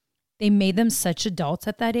 they made them such adults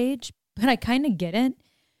at that age. But I kind of get it,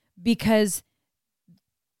 because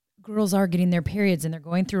girls are getting their periods and they're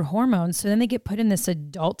going through hormones. So then they get put in this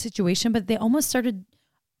adult situation, but they almost started.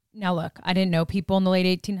 Now look, I didn't know people in the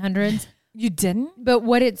late 1800s. You didn't? But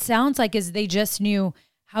what it sounds like is they just knew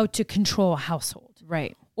how to control a household.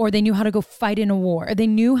 Right. or they knew how to go fight in a war, or they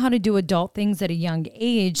knew how to do adult things at a young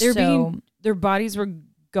age. Their bodies were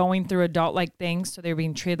going through adult-like things, so they were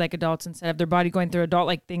being treated like adults instead of their body going through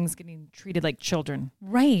adult-like things, getting treated like children.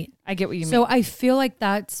 Right. I get what you mean. So I feel like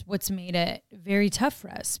that's what's made it very tough for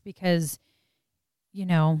us because,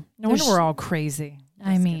 no wonder we're all crazy.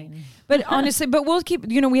 I mean, but honestly, we'll keep,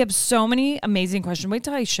 we have so many amazing questions. Wait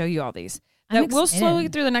till I show you all these. We'll slowly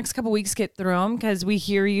through the next couple weeks get through them because we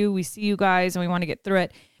hear you, we see you guys, and we want to get through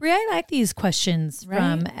it. Bri, I like these questions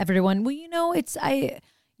from everyone. Well, you know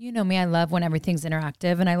me, I love when everything's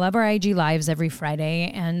interactive, and I love our IG lives every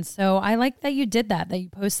Friday. And so I like that you did that you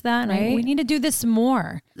post that. And we need to do this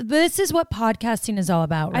more. This is what podcasting is all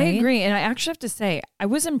about, right? I agree. And I actually have to say, I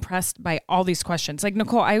was impressed by all these questions. Like,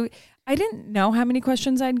 Nicole, I didn't know how many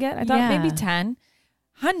questions I'd get. I thought maybe 10.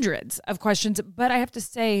 Hundreds of questions, but I have to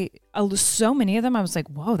say, so many of them, I was like,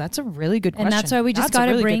 whoa, that's a really good question. And that's why we just got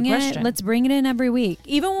to bring it. Let's bring it in every week.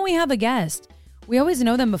 Even when we have a guest, we always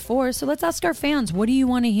know them before. So let's ask our fans, what do you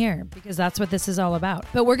want to hear? Because that's what this is all about.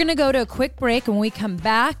 But we're going to go to a quick break. And when we come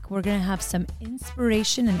back, we're going to have some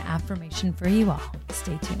inspiration and affirmation for you all.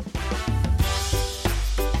 Stay tuned.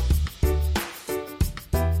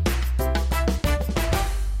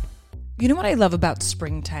 You know what I love about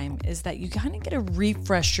springtime is that you kind of get to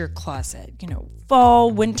refresh your closet.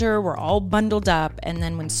 Fall, winter, we're all bundled up. And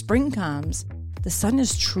then when spring comes, the sun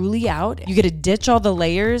is truly out. You get to ditch all the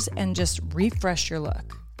layers and just refresh your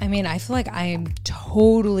look. I mean, I feel like I'm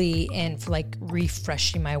totally in for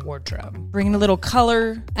refreshing my wardrobe. Bringing a little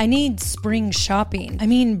color. I need spring shopping. I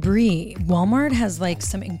mean, Bri, Walmart has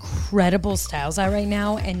some incredible styles out right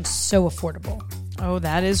now and so affordable. Oh,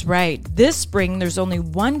 that is right. This spring, there's only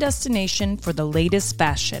one destination for the latest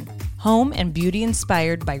fashion. Home and beauty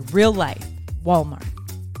inspired by real life. Walmart.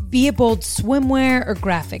 Be it bold swimwear or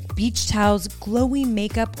graphic beach towels, glowy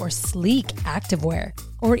makeup or sleek activewear,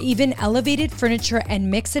 or even elevated furniture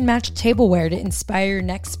and mix and match tableware to inspire your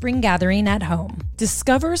next spring gathering at home.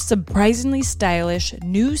 Discover surprisingly stylish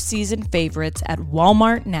new season favorites at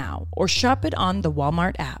Walmart now or shop it on the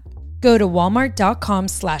Walmart app. Go to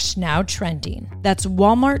walmart.com/nowtrending. That's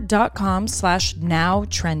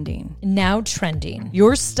walmart.com/nowtrending. Now trending.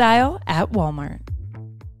 Your style at Walmart.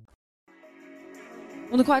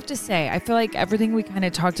 Well, Nicole, I have to say, I feel like everything we kind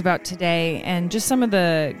of talked about today and just some of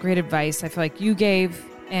the great advice I feel like you gave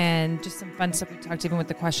and just some fun stuff we talked even with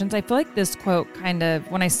the questions. I feel like this quote kind of,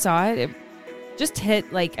 when I saw it, it just hit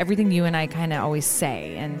everything you and I kind of always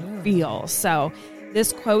say and feel. So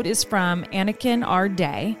this quote is from Anakin R.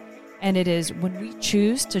 Day. And it is, when we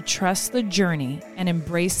choose to trust the journey and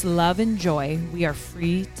embrace love and joy, we are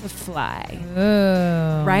free to fly.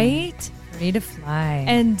 Oh, right? Free to fly.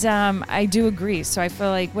 And I do agree. So I feel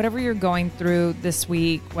like whatever you're going through this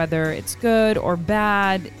week, whether it's good or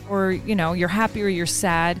bad, or, you're happy or you're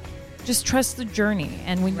sad, just trust the journey.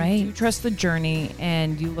 And when you do trust the journey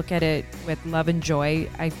and you look at it with love and joy,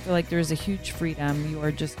 I feel like there's a huge freedom. You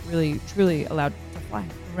are just really, truly allowed to fly.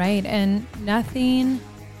 Right. And nothing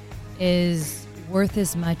is worth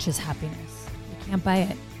as much as happiness. You can't buy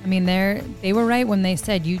it. I mean, they were right when they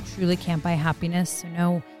said you truly can't buy happiness. So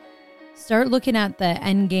no, start looking at the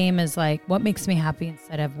end game as what makes me happy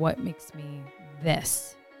instead of what makes me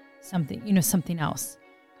something else.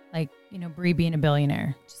 Bri being a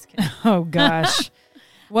billionaire. Just kidding. Oh gosh.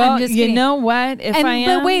 Well, you know what?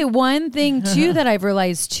 But wait, one thing too that I've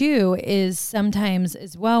realized too is sometimes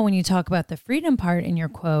as well when you talk about the freedom part in your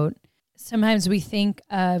quote, sometimes we think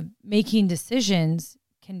of making decisions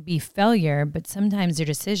can be failure, but sometimes your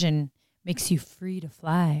decision makes you free to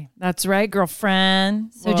fly. That's right,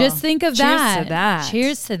 girlfriend. So just think of that. Cheers to that.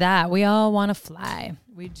 Cheers to that. We all want to fly.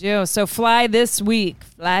 We do. So fly this week.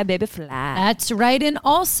 Fly, baby, fly. That's right. And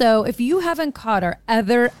also, if you haven't caught our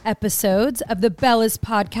other episodes of the Bellas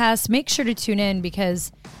podcast, make sure to tune in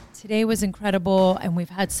because today was incredible and we've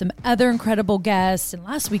had some other incredible guests and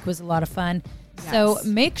last week was a lot of fun. Yes. So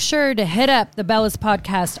make sure to hit up the Bellas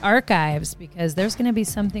Podcast archives because there's going to be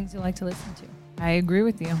some things you like to listen to. I agree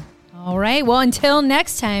with you. All right. Well, until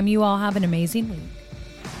next time, you all have an amazing week.